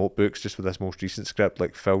 4 notebooks just with this most recent script,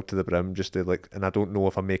 like filled to the brim, just to like, and I don't know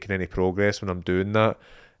if I'm making any progress when I'm doing that.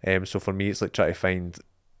 So for me, it's like trying to find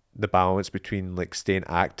the balance between like staying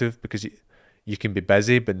active, because you can be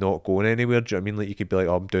busy but not going anywhere. Do you know what I mean? Like you could be like,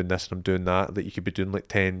 oh, I'm doing this and I'm doing that. Like you could be doing like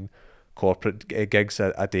 10 corporate gigs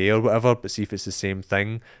a day or whatever, but see if it's the same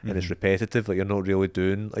thing and it's repetitive, like you're not really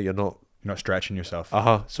doing, like you're not stretching yourself.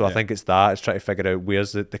 So I think it's that. It's trying to figure out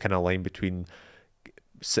where's the kind of line between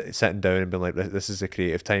sitting down and being like, this is a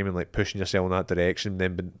creative time, and like pushing yourself in that direction,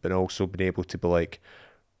 then but also being able to be like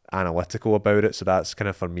analytical about it. So that's kind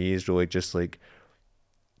of, for me, is really just like,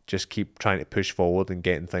 just keep trying to push forward and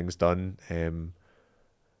getting things done.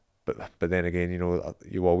 But then again, you know,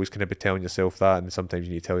 you always kind of be telling yourself that, and sometimes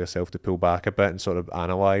you need to tell yourself to pull back a bit and sort of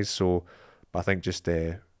analyze. So, but I think just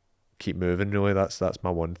keep moving. Really, that's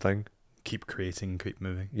my one thing. Keep creating, keep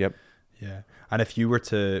moving. Yep. Yeah. And if you were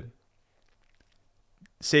to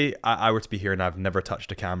say, I were to be here and I've never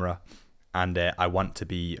touched a camera, and I want to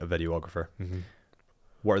be a videographer,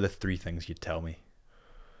 what are the 3 things you'd tell me?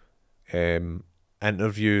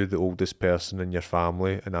 Interview the oldest person in your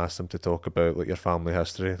family and ask them to talk about like your family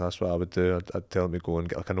history. That's what I would do. I'd tell them to go and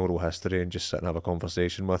get like an oral history and just sit and have a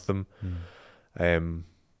conversation with them.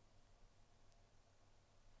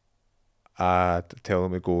 I'd tell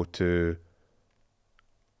them to go to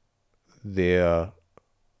the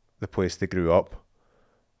place they grew up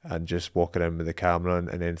and just walk around with the camera, and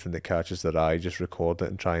anything that catches their eye, just record it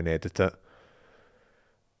and try and edit it.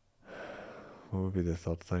 What would be the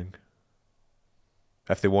 3rd thing?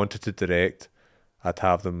 If they wanted to direct, I'd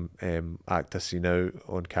have them act a scene out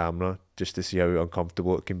on camera, just to see how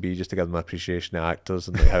uncomfortable it can be, just to give them an appreciation of actors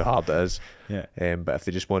and like how hard it is. Yeah. But if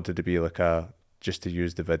they just wanted to be like just to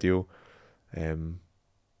use the video,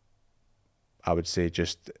 I would say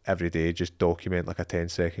just every day, just document like a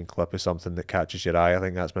 10-second clip of something that catches your eye. I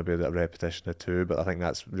think that's maybe a repetition of 2, but I think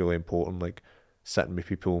that's really important, like sitting with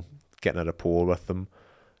people, getting a rapport with them,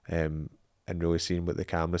 and really seeing what the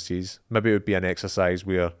camera sees. Maybe it would be an exercise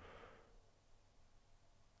where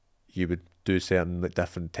you would do certain like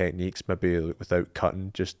different techniques, maybe like, without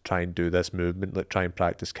cutting, just try and do this movement, like try and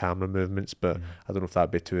practice camera movements. But I don't know if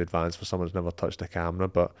that'd be too advanced for someone who's never touched a camera,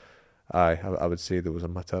 but I would say those are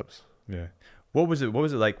my tips. Yeah. What was it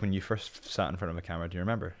like when you first sat in front of a camera? Do you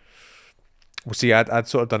remember? Well, see, I'd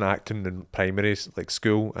sort of done acting in primary like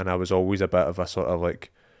school, and I was always a bit of a sort of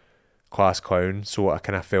like class clown, so I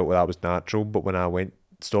kind of felt that was natural. But when I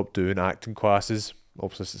stopped doing acting classes,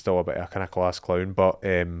 obviously it's still a bit of a kind of class clown, but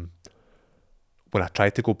when I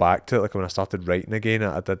tried to go back to it, like when I started writing again,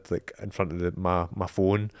 I did like in front of my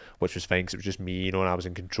phone, which was fine because it was just me, you know, and I was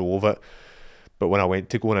in control of it. But when I went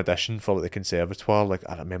to go and audition for like the conservatoire, like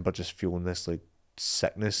I remember just feeling this like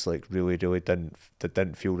sickness, like really didn't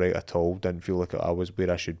feel right at all. Didn't feel like I was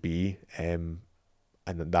where I should be. And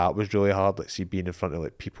that was really hard. Like, see, being in front of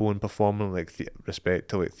like people and performing, like respect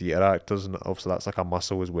to like theatre actors, and obviously that's like a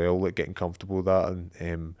muscle as well. Like getting comfortable with that,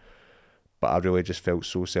 and but I really just felt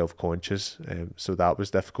so self-conscious. So that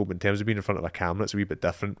was difficult. But in terms of being in front of a camera, it's a wee bit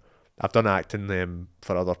different. I've done acting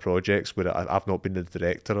for other projects where I've not been the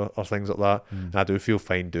director or things like that, and I do feel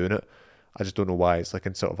fine doing it. I just don't know why. It's like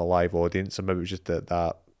in sort of a live audience, or maybe it was just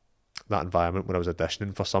that environment when I was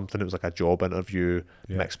auditioning for something. It was like a job interview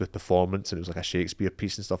mixed with performance, and it was like a Shakespeare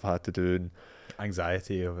piece and stuff I had to do. And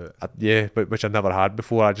anxiety of it. But which I never had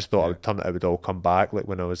before. I just thought it would all come back, like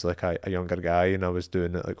when I was like a younger guy and I was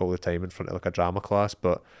doing it like all the time in front of like a drama class.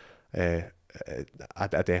 But I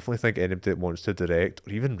definitely think anybody that wants to direct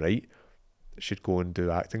or even write should go and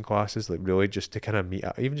do acting classes, like really just to kind of meet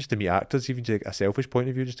actors, even to a selfish point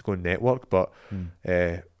of view, just to go and network. But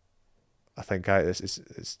I think it's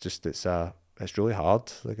really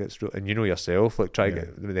hard. Like and you know yourself, like try to get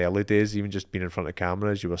in the early days, even just being in front of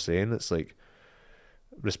camera, as you were saying, it's like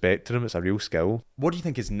respect to them. It's a real skill. What do you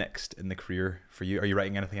think is next in the career for you? Are you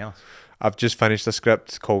writing anything else? I've just finished a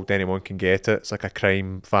script called Anyone Can Get It. It's like a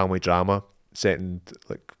crime family drama set in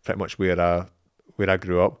like pretty much where I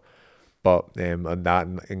grew up, but and that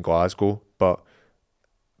in Glasgow. But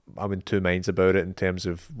I'm in two minds about it in terms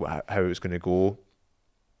of how it's going to go.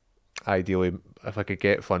 Ideally, if I could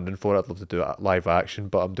get funding for it, I'd love to do it live action,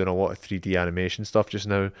 but I'm doing a lot of 3D animation stuff just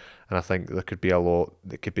now, and I think there could be a lot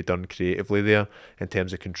that could be done creatively there in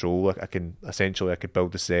terms of control. Like I could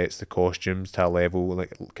build the sets, the costumes to a level,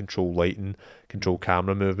 like control lighting, control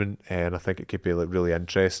camera movement, and I think it could be like really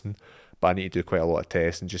interesting. But I need to do quite a lot of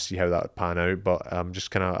tests and just see how that would pan out. But I'm just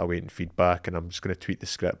kind of awaiting feedback, and I'm just going to tweak the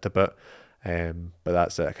script a bit. But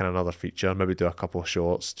that's it, kind of another feature. Maybe do a couple of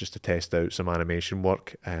shorts just to test out some animation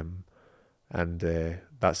work. And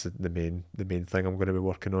that's the main thing I'm going to be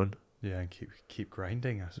working on. Yeah, and keep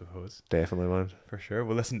grinding, I suppose. Definitely, man. For sure.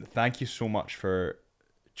 Well, listen, thank you so much for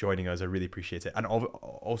joining us. I really appreciate it, and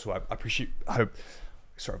also I appreciate how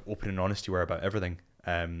sort of open and honest you were about everything.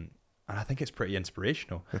 And I think it's pretty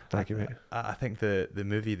inspirational. Thank you, mate. I think the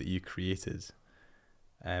movie that you created,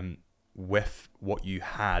 with what you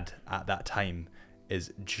had at that time,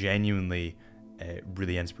 is genuinely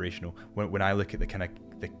really inspirational. When I look at the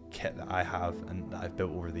kit that I have and that I've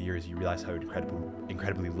built over the years, you realize how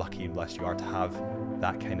incredibly lucky and blessed you are to have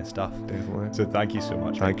that kind of stuff. Definitely. So thank you so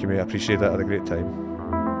much. Thank you, mate. I appreciate that. I had a great time.